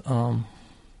was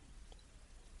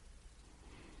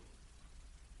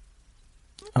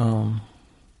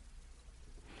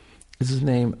is his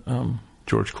name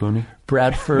George Clooney?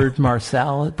 Branford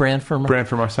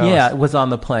Marsalis. Yeah, was on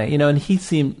the plane. And he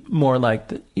seemed more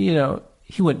like he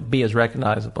wouldn't be as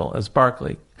recognizable as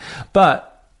Barkley, but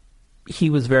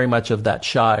he was very much of that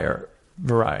shyer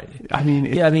variety. I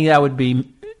mean, that would be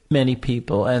many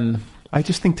people, and I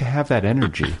just think to have that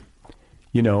energy,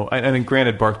 and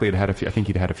granted, Barkley had a few. I think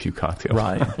he'd had a few cocktails,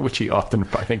 right? Which he often,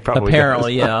 I think, probably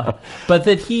apparently, does. Yeah. But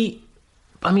that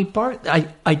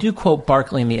I do quote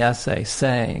Barkley in the essay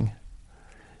saying,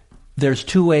 "There's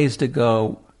two ways to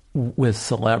go with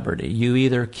celebrity. You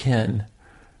either can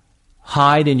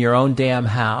hide in your own damn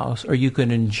house, or you can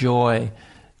enjoy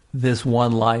this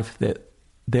one life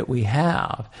that we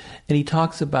have." And he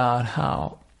talks about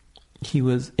how he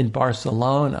was in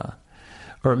Barcelona,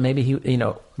 or maybe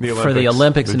for the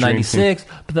Olympics in '96.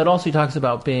 But that also he talks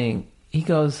about he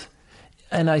goes,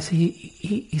 and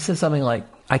he says something like,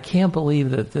 "I can't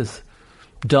believe that this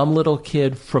dumb little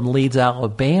kid from Leeds,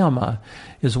 Alabama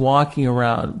is walking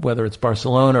around, whether it's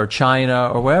Barcelona or China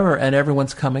or wherever, and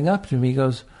everyone's coming up to me." He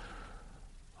goes,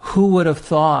 "Who would have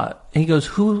thought?" And he goes,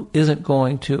 "Who isn't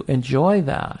going to enjoy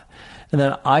that?" And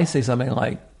then I say something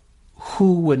like,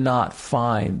 "Who would not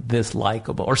find this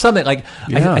likable?" Or something like,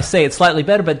 I say it slightly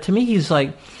better, but to me he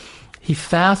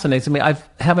fascinates me. I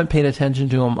haven't paid attention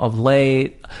to him of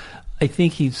late. I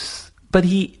think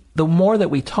the more that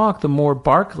we talk, the more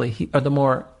Barkley, or the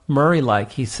more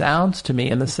Murray-like he sounds to me,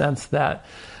 in the sense that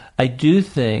I do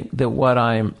think that what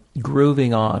I'm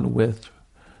grooving on with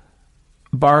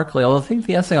Barkley, although I think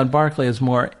the essay on Barkley is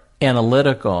more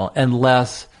analytical and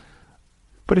less,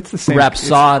 but it's the same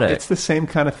rhapsodic. It's the same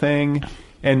kind of thing.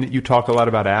 And you talk a lot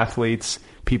about athletes,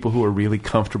 people who are really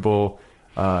comfortable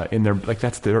in their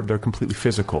they're completely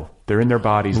physical. They're in their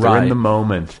bodies. They're in the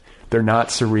moment. they're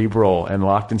not cerebral and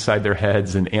locked inside their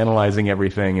heads and analyzing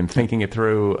everything and thinking it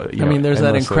through. There's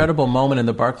that incredible moment in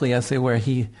the Barclay essay where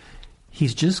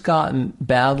he's just gotten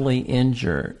badly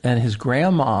injured, and his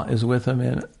grandma is with him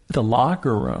in the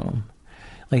locker room.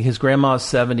 Like, his grandma's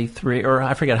 73, or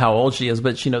I forget how old she is,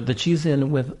 but that she's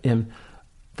in with him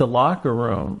the locker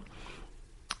room,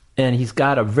 and he's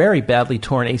got a very badly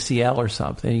torn ACL or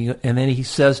something. And then he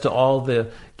says to all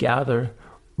the gathered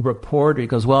reporter, he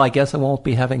goes, "Well, I guess I won't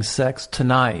be having sex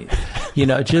tonight."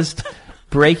 Just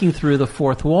breaking through the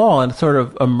fourth wall in sort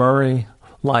of a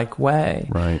Murray-like way.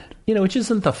 Right. Which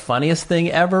isn't the funniest thing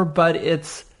ever, but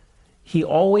he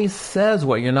always says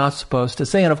what you're not supposed to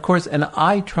say. And of course, and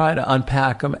I try to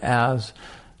unpack him as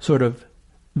sort of,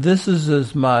 this is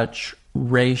as much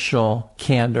racial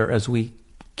candor as we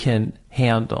can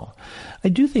handle. I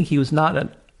do think he was not an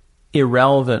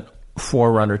irrelevant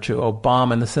forerunner to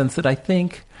Obama, in the sense that I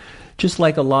think, just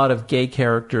like a lot of gay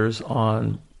characters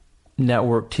on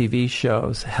network TV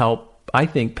shows help, I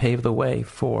think, pave the way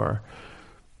for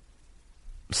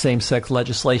same-sex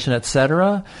legislation,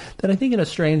 etc., that I think in a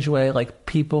strange way, like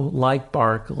people like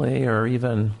Barclay, or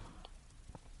even,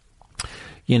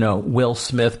 Will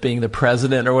Smith being the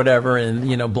president or whatever in,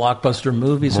 blockbuster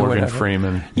movies or whatever. Morgan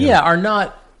Freeman. Yeah, are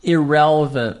not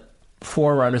irrelevant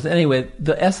forerunners. Anyway,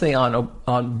 the essay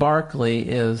on Barclay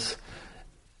is,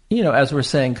 as we're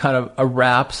saying, kind of a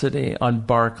rhapsody on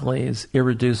Barclay's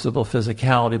irreducible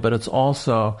physicality, but it's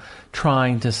also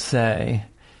trying to say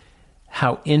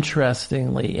how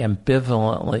interestingly,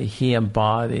 ambivalently he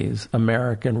embodies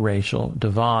American racial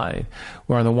divide,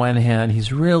 where on the one hand,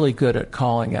 he's really good at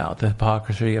calling out the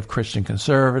hypocrisy of Christian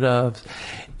conservatives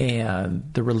and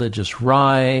the religious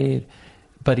right,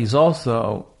 but he's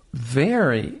also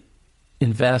very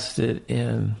invested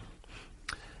in,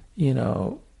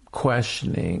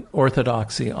 questioning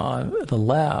orthodoxy on the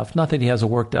left. Not that he has a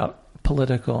worked out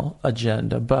political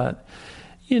agenda, but,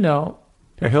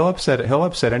 he'll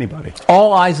upset anybody.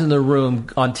 All eyes in the room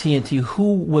on TNT.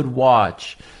 Who would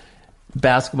watch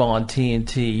basketball on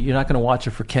TNT? You're not going to watch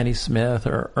it for Kenny Smith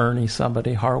or Ernie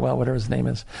somebody, Harwell, whatever his name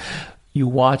is. You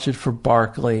watch it for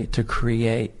Barclay to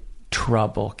create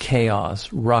trouble,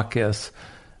 chaos, ruckus,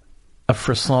 a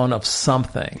frisson of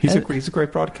something. He's a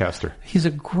great broadcaster. He's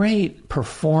a great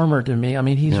performer to me. I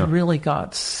mean, he's really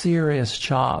got serious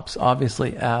chops,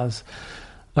 obviously, as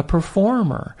a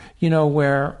performer,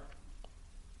 where,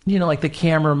 like the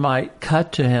camera might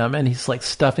cut to him and he's like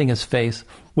stuffing his face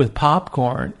with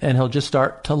popcorn and he'll just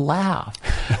start to laugh.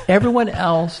 Everyone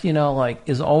else,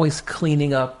 is always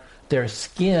cleaning up their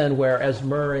skin, whereas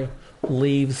Murray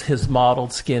leaves his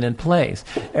modeled skin in place.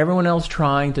 Everyone else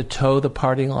trying to toe the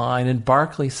party line, and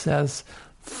Barclay says,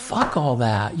 fuck all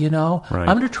that, Right. I'm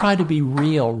going to try to be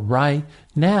real right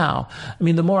now. I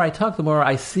mean, the more I talk, the more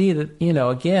I see that,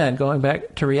 again, going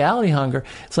back to reality hunger,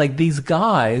 it's like these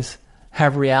guys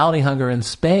have reality hunger in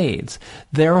spades.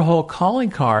 Their whole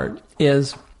calling card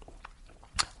is,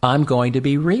 I'm going to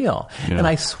be real. Yeah. And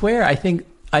I swear, I think,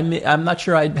 I'm not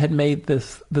sure I had made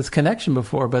this connection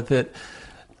before, but that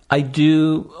I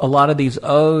do a lot of these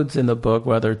odes in the book,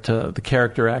 whether to the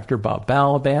character actor Bob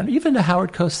Balaban, even to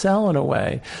Howard Cosell in a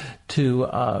way,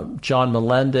 to John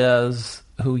Melendez,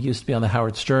 who used to be on the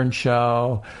Howard Stern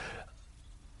show,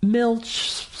 Milch,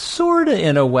 sort of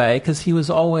in a way, because he was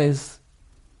always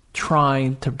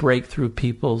trying to break through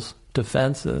people's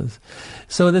defenses.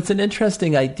 So that's an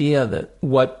interesting idea that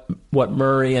what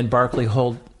Murray and Barclay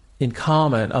hold in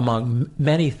common, among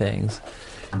many things,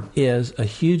 is a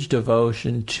huge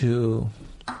devotion to,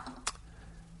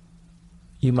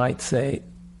 you might say,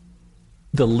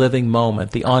 the living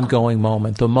moment, the ongoing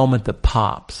moment, the moment that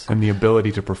pops. And the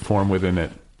ability to perform within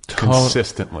it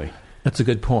consistently. That's a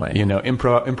good point.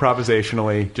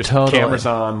 Improvisationally, just cameras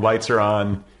on, lights are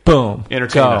on. Boom.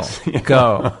 Entertain us.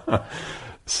 Go.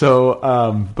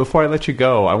 So before I let you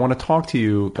go, I want to talk to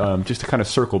you just to kind of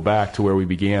circle back to where we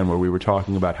began, where we were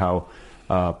talking about how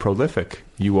prolific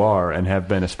you are and have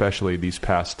been, especially these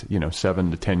past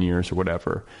 7 to 10 years or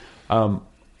whatever. A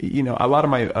lot of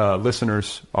my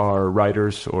listeners are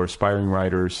writers or aspiring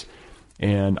writers,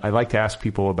 and I like to ask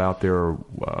people about their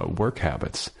work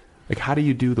habits. Like, how do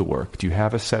you do the work? Do you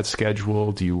have a set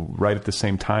schedule? Do you write at the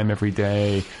same time every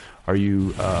day? Are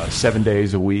you 7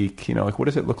 days a week? What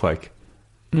does it look like?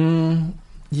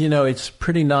 It's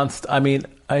pretty nonstop.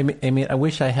 I mean, I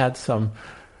wish I had some.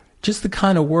 Just the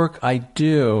kind of work I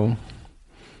do,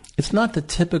 it's not the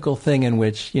typical thing in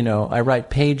which, I write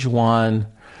page 1,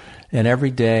 and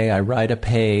every day I write a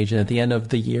page, and at the end of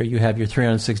the year you have your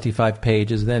 365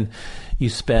 pages, then you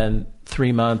spend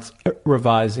 3 months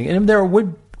revising. And there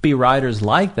would be writers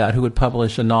like that who would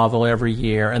publish a novel every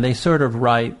year, and they sort of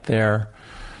write their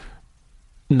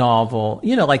novel,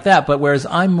 like that. But whereas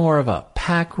I'm more of a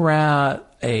pack rat,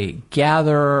 a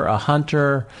gatherer, a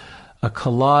hunter, a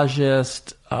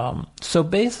collagist. So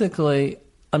basically,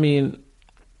 I'm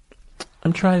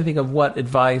trying to think of what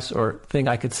advice or thing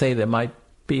I could say that might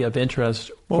be of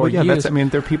interest. Well, yeah,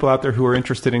 there are people out there who are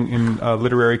interested in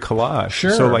literary collage.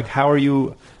 Sure. So, how are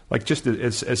you, just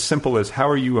as simple as how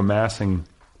are you amassing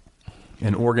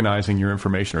and organizing your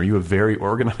information? Are you a very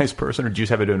organized person, or do you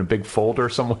just have it in a big folder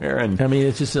somewhere? And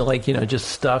it's just just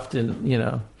stuffed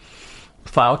in,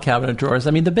 file cabinet drawers.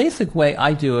 The basic way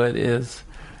I do it is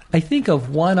I think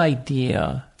of one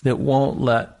idea that won't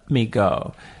let me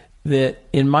go. That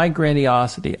in my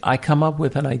grandiosity, I come up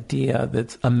with an idea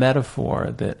that's a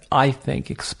metaphor that I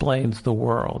think explains the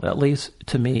world, at least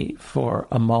to me for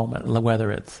a moment,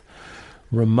 whether it's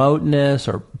remoteness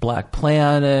or Black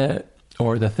Planet,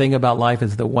 or the thing about life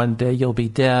is that one day you'll be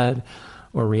dead,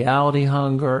 or reality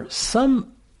hunger,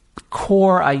 some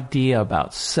core idea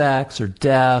about sex or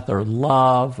death or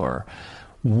love or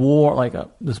war, like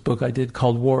this book I did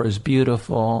called War is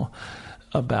Beautiful,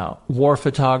 about war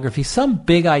photography, some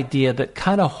big idea that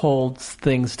kind of holds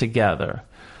things together.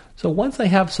 So once I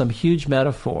have some huge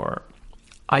metaphor,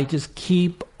 I just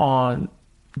keep on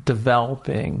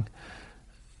developing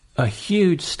a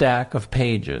huge stack of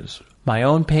pages, my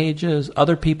own pages,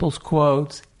 other people's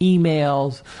quotes,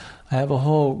 emails. I have a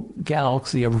whole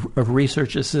galaxy of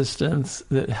research assistants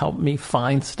that help me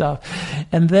find stuff.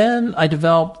 And then I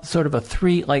developed sort of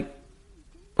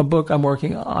a book I'm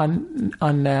working on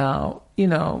now,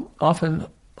 often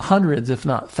hundreds, if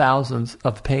not thousands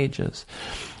of pages.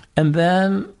 And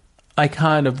then I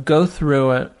kind of go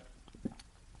through it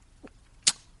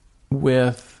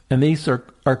with, and these are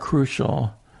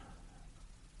crucial,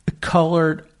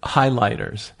 colored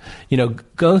highlighters.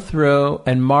 Go through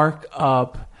and mark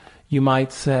up, you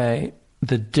might say,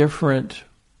 the different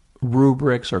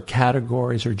rubrics or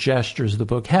categories or gestures the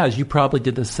book has. You probably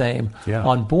did the same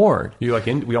on board. You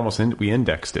we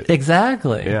indexed it.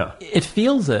 Exactly. Yeah. It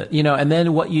feels it, and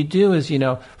then what you do is,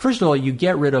 first of all, you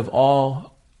get rid of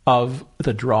all of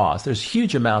the draws. There's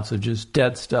huge amounts of just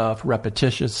dead stuff,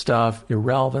 repetitious stuff,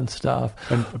 irrelevant stuff.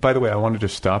 And by the way, I wanted to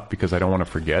stop because I don't want to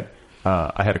forget.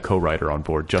 I had a co-writer on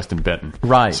board, Justin Benton.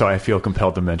 Right. So I feel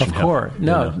compelled to mention him. Of course.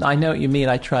 No, I know what you mean.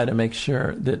 I try to make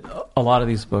sure that a lot of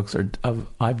these books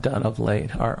I've done of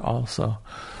late are also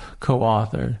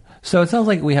co-authored. So it sounds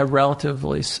like we have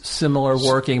relatively similar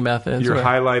working methods. You're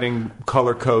highlighting,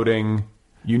 color coding.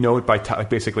 You know it by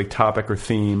basically topic or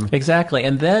theme. Exactly.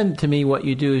 And then, to me, what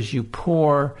you do is you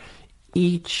pour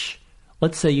each,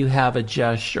 let's say you have a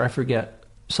gesture, I forget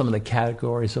some of the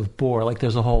categories of bore, like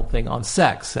there's a whole thing on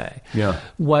sex, say. Yeah.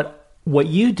 What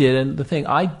you did, and the thing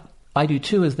I do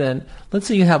too, is then, let's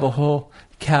say you have a whole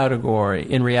category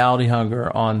in reality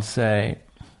hunger on, say,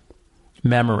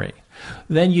 memory.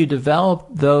 Then you develop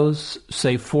those,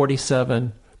 say,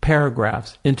 47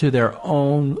 paragraphs into their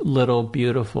own little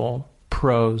beautiful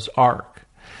prose arc.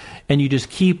 And you just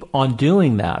keep on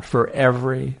doing that for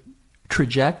every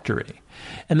trajectory.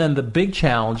 And then the big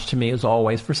challenge to me is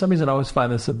always, for some reason I always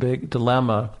find this a big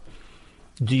dilemma,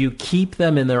 do you keep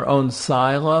them in their own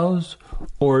silos,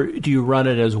 or do you run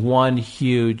it as one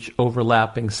huge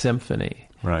overlapping symphony?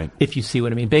 Right. If you see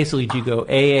what I mean. Basically, do you go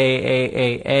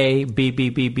A, B, B,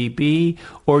 B, B, B,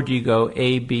 or do you go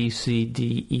A, B, C,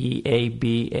 D, E, A,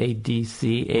 B, A, D,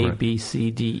 C, A, B,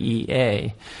 C, D, E,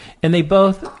 A? And they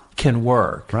both can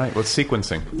work. Right. Well, it's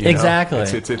sequencing. Exactly.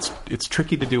 It's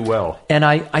tricky to do well. And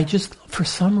I just, for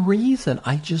some reason,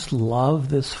 I just love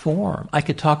this form. I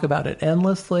could talk about it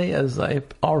endlessly, as I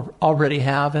already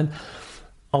have. And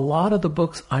a lot of the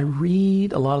books I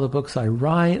read, a lot of the books I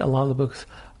write, a lot of the books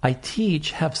I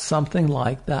teach have something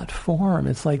like that form.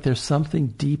 It's like there's something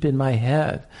deep in my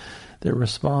head that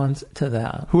responds to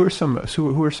that. Who are some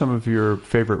of your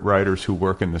favorite writers who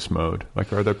work in this mode?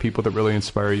 Like, are there people that really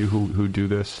inspire you who do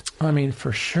this?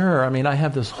 For sure. I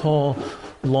have this whole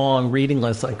long reading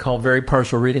list I call very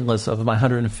partial reading list of my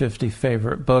 150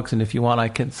 favorite books. And if you want, I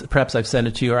can, perhaps I've sent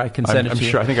it to you, or I can send it to you.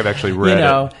 I'm sure. I think I've actually read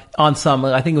it. On some,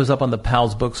 I think it was up on the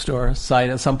Pals Bookstore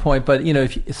site at some point. But,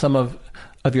 if some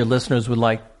of your listeners would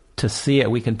like to see it,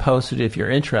 we can post it if you're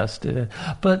interested.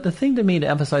 But the thing to me to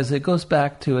emphasize, it goes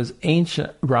back to as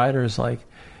ancient writers like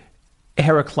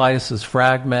Heraclitus'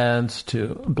 Fragments,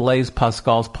 to Blaise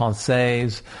Pascal's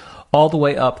Pensées, all the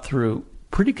way up through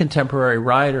pretty contemporary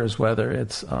writers, whether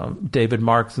it's David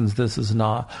Markson's This Is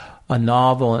Not a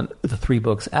Novel, and the 3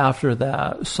 books after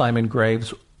that, Simon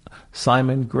Graves'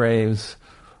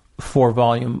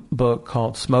 4-volume book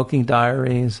called Smoking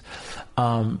Diaries,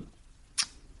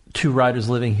 two writers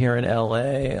living here in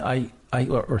L.A.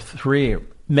 Or three,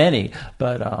 many,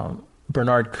 but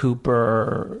Bernard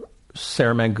Cooper,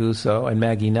 Sarah Manguso, and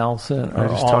Maggie Nelson. I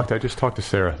just talked to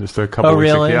Sarah just a couple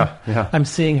weeks really? ago. Yeah. I'm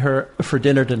seeing her for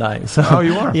dinner tonight. So, oh,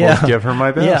 you are? Yeah. Well, give her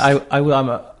my best. Yeah, I will. I'm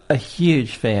a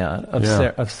huge fan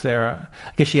of Sarah.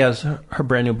 I guess she has her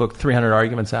brand new book, 300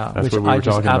 Arguments out, That's which what we I were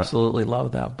just talking about. absolutely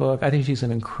love that book. I think she's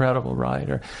an incredible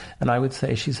writer, and I would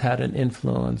say she's had an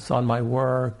influence on my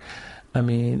work. I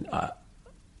mean,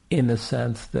 in the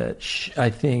sense that I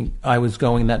think I was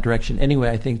going in that direction anyway.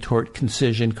 I think toward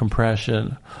concision,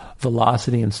 compression,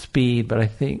 velocity, and speed. But I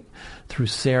think through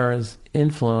Sarah's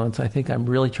influence, I think I'm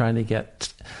really trying to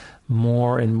get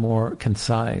more and more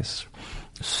concise.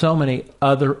 So many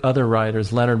other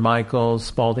writers, Leonard Michaels,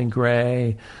 Spalding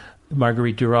Gray,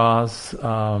 Marguerite Duras,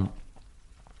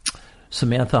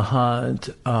 Samantha Hunt,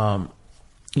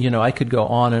 I could go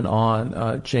on and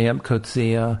on. J.M.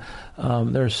 Coetzee.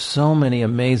 There's so many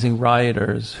amazing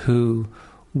writers who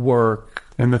work.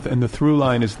 And the through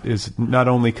line is not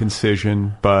only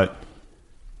concision, but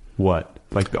what?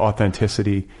 Like the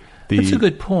authenticity. That's a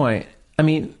good point. I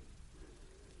mean,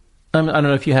 I don't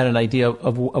know if you had an idea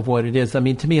of what it is. I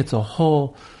mean, to me, it's a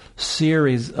whole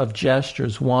series of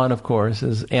gestures. One, of course,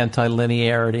 is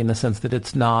anti-linearity in the sense that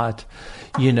it's not,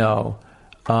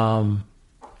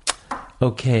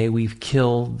 okay, we've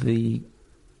killed the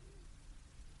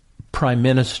prime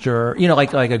minister,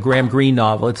 like a Graham Greene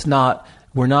novel. It's not,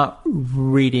 we're not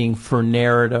reading for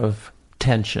narrative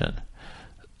tension.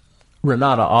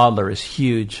 Renata Adler is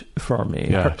huge for me.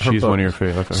 Yeah, she's one of your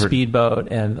favorites. Speedboat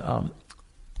and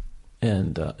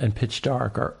Pitch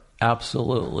Dark are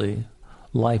absolutely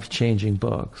life-changing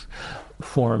books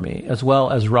for me, as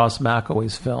well as Ross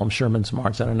McElway's film Sherman's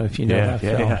March. I don't know if you know that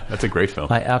film. Yeah, that's a great film.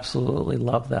 I absolutely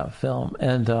love that film,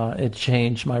 and it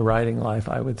changed my writing life,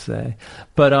 I would say.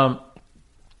 But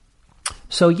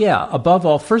so yeah, above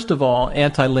all, first of all,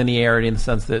 anti-linearity in the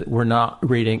sense that we're not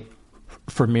reading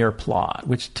for mere plot,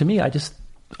 which to me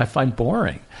I find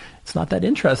boring. It's not that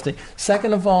interesting.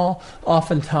 Second of all,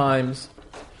 oftentimes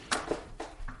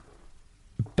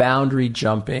boundary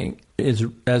jumping is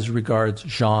as regards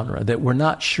genre, that we're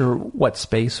not sure what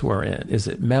space we're in. Is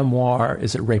it memoir?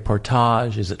 Is it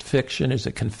reportage? Is it fiction? Is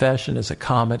it confession? Is it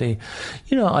comedy?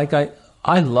 Like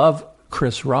I love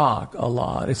Chris Rock a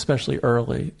lot, especially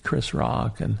early Chris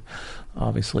Rock and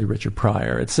obviously Richard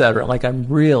Pryor, etc. Like I'm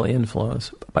really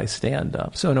influenced by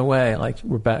stand-up. So in a way, like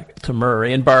we're back to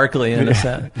Murray and Barkley in a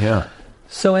sense. Yeah.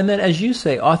 So, and then as you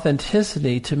say,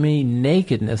 authenticity, to me,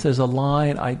 nakedness. There's a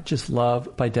line I just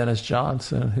love by Dennis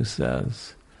Johnson who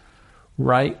says,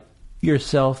 write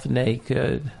yourself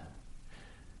naked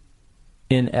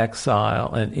in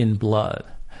exile and in blood.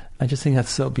 I just think that's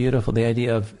so beautiful. The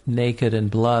idea of naked and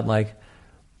blood, like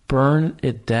burn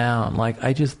it down. Like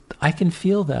I can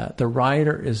feel that. The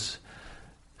writer is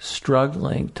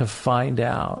struggling to find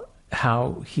out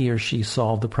how he or she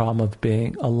solved the problem of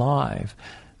being alive.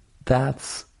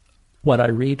 That's what I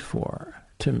read for,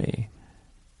 to me.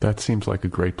 That seems like a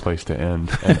great place to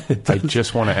end. And I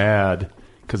just want to add,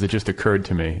 because it just occurred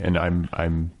to me, and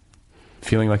I'm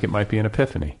feeling like it might be an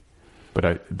epiphany, but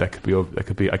I could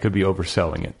be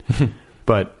overselling it.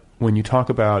 But when you talk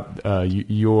about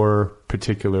your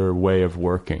particular way of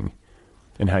working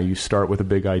and how you start with a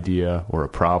big idea or a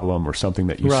problem or something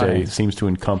that you say seems to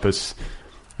encompass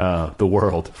the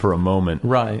world for a moment,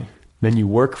 right? Then you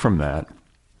work from that.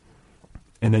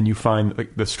 And then you find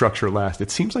like the structure last.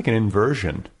 It seems like an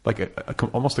inversion, like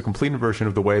almost a complete inversion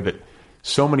of the way that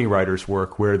so many writers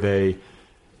work, where they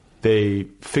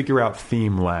figure out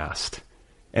theme last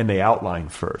and they outline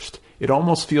first. It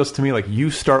almost feels to me like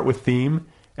you start with theme,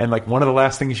 and like one of the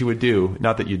last things you would do,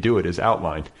 not that you do it, is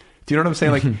outline. Do you know what I'm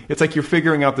saying? Like it's like you're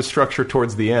figuring out the structure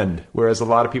towards the end, whereas a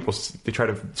lot of people, they try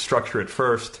to structure it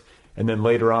first, and then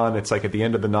later on, it's like at the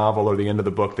end of the novel or the end of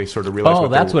the book, they sort of realize. Oh,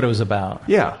 that's what it was about.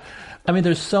 Yeah. I mean,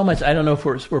 there's so much. I don't know if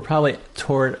we're probably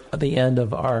toward the end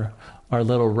of our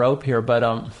little rope here, but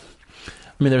I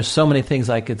mean, there's so many things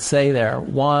I could say there.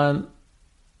 One,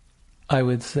 I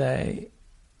would say,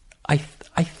 I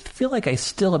feel like I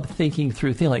still am thinking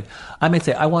through things. Like I might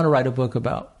say, I want to write a book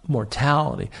about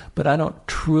mortality, but I don't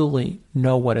truly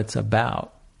know what it's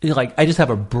about. Like I just have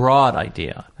a broad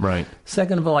idea. Right.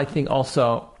 Second of all, I think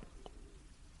also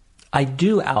I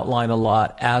do outline a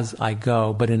lot as I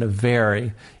go, but in a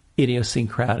very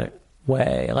idiosyncratic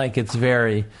way. Like it's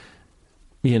very,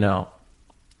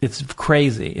 it's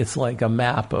crazy. It's like a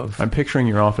map of. I'm picturing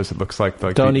your office. It looks like the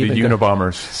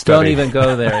Unabomber's study. Don't even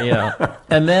go there. Yeah,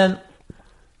 and then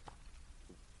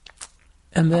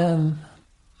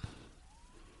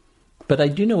But I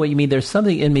do know what you mean. There's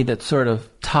something in me that's sort of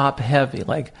top heavy.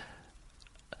 Like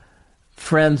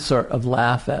friends sort of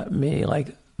laugh at me.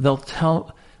 Like they'll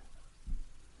tell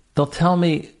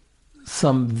me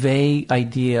some vague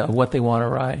idea of what they want to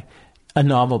write a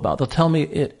novel about. They'll tell me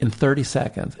it in 30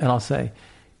 seconds, and I'll say,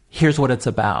 here's what it's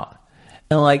about.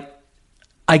 And like,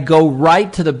 I go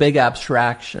right to the big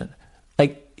abstraction,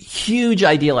 like huge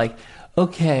idea, like,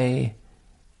 okay,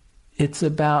 it's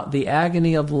about the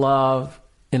agony of love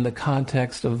in the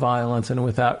context of violence and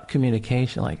without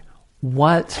communication. Like,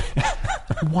 what?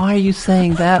 Why are you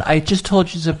saying that? I just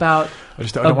told you it's about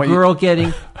a girl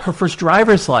getting her first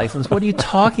driver's license. What are you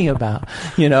talking about?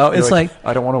 You know, it's like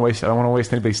I don't want to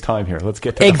waste anybody's time here. Let's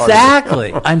get to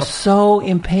exactly. I'm so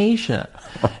impatient,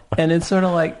 and it's sort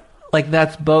of like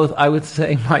that's both, I would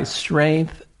say, my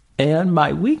strength and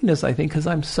my weakness. I think because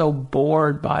I'm so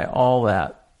bored by all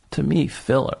that, to me,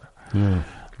 filler. Yeah.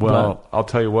 Well, I'll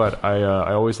tell you what.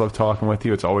 I always love talking with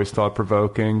you. It's always thought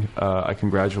provoking. I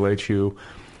congratulate you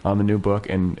on the new book,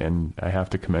 and I have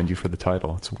to commend you for the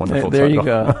title. It's a wonderful there title.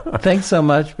 There you go. Thanks so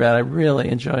much, Brad. I really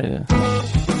enjoyed it.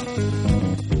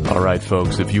 All right,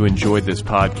 folks, if you enjoyed this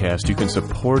podcast, you can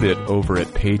support it over at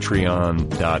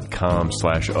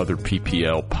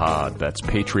patreon.com/otherpplpod. That's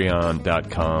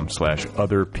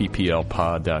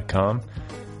patreon.com/otherpplpod.com.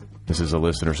 This is a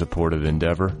listener-supported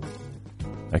endeavor.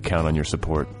 I count on your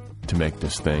support to make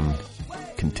this thing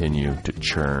continue to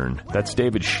churn. That's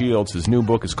David Shields. His new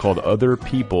book is called Other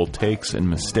People, Takes and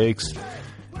Mistakes.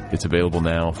 It's available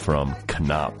now from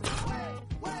Knopf.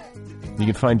 You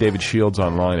can find David Shields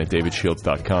online at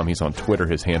davidshields.com. He's on Twitter.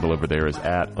 His handle over there is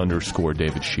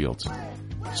 @_David Shields.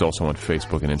 He's also on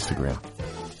Facebook and Instagram.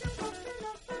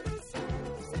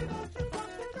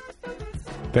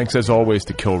 Thanks, as always,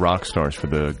 to Kill Rock Stars for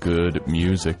the good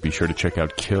music. Be sure to check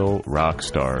out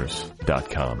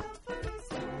killrockstars.com.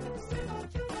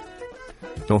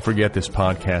 Don't forget, this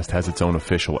podcast has its own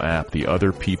official app, the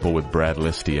Other People with Brad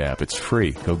Listy app. It's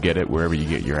free. Go get it wherever you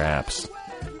get your apps.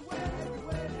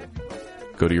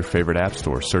 Go to your favorite app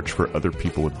store, search for Other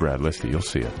People with Brad Listy. You'll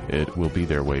see it. It will be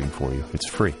there waiting for you. It's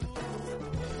free.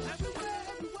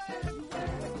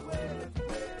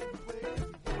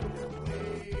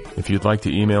 If you'd like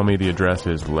to email me, the address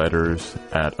is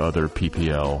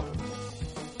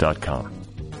letters@otherppl.com.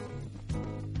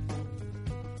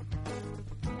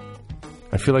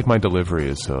 I feel like my delivery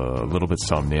is a little bit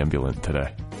somnambulant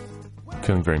today. I'm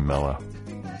feeling very mellow.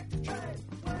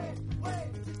 I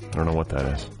don't know what that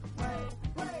is.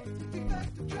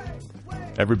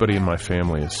 Everybody in my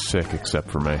family is sick except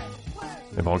for me.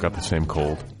 They've all got the same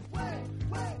cold.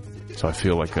 So I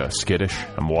feel like skittish.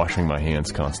 I'm washing my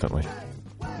hands constantly.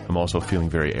 I'm also feeling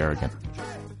very arrogant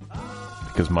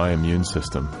because my immune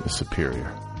system is superior.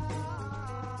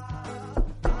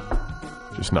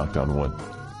 Just knocked on wood.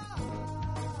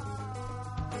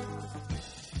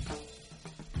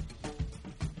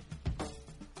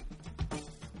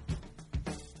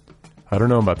 I don't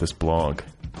know about this blog.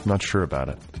 I'm not sure about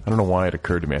it. I don't know why it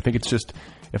occurred to me. I think it's just,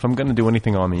 if I'm going to do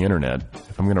anything on the internet,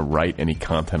 if I'm going to write any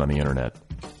content on the internet,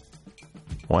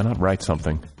 why not write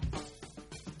something?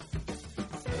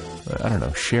 I don't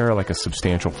know, share like a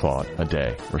substantial thought a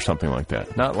day or something like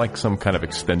that. Not like some kind of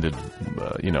extended,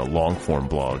 long form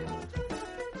blog.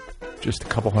 Just a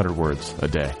couple hundred words a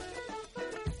day.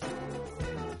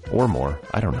 Or more.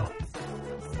 I don't know.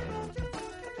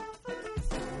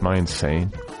 Am I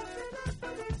insane?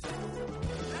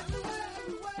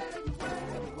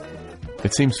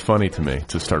 It seems funny to me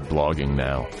to start blogging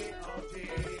now.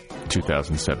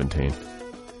 2017.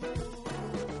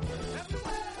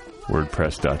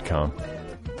 WordPress.com.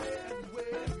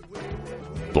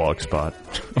 Blogspot.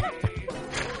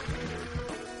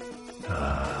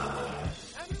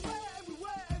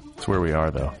 It's where we are,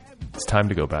 though. It's time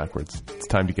to go backwards. It's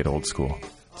time to get old school.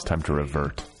 It's time to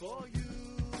revert.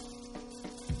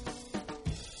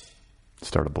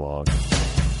 Start a blog.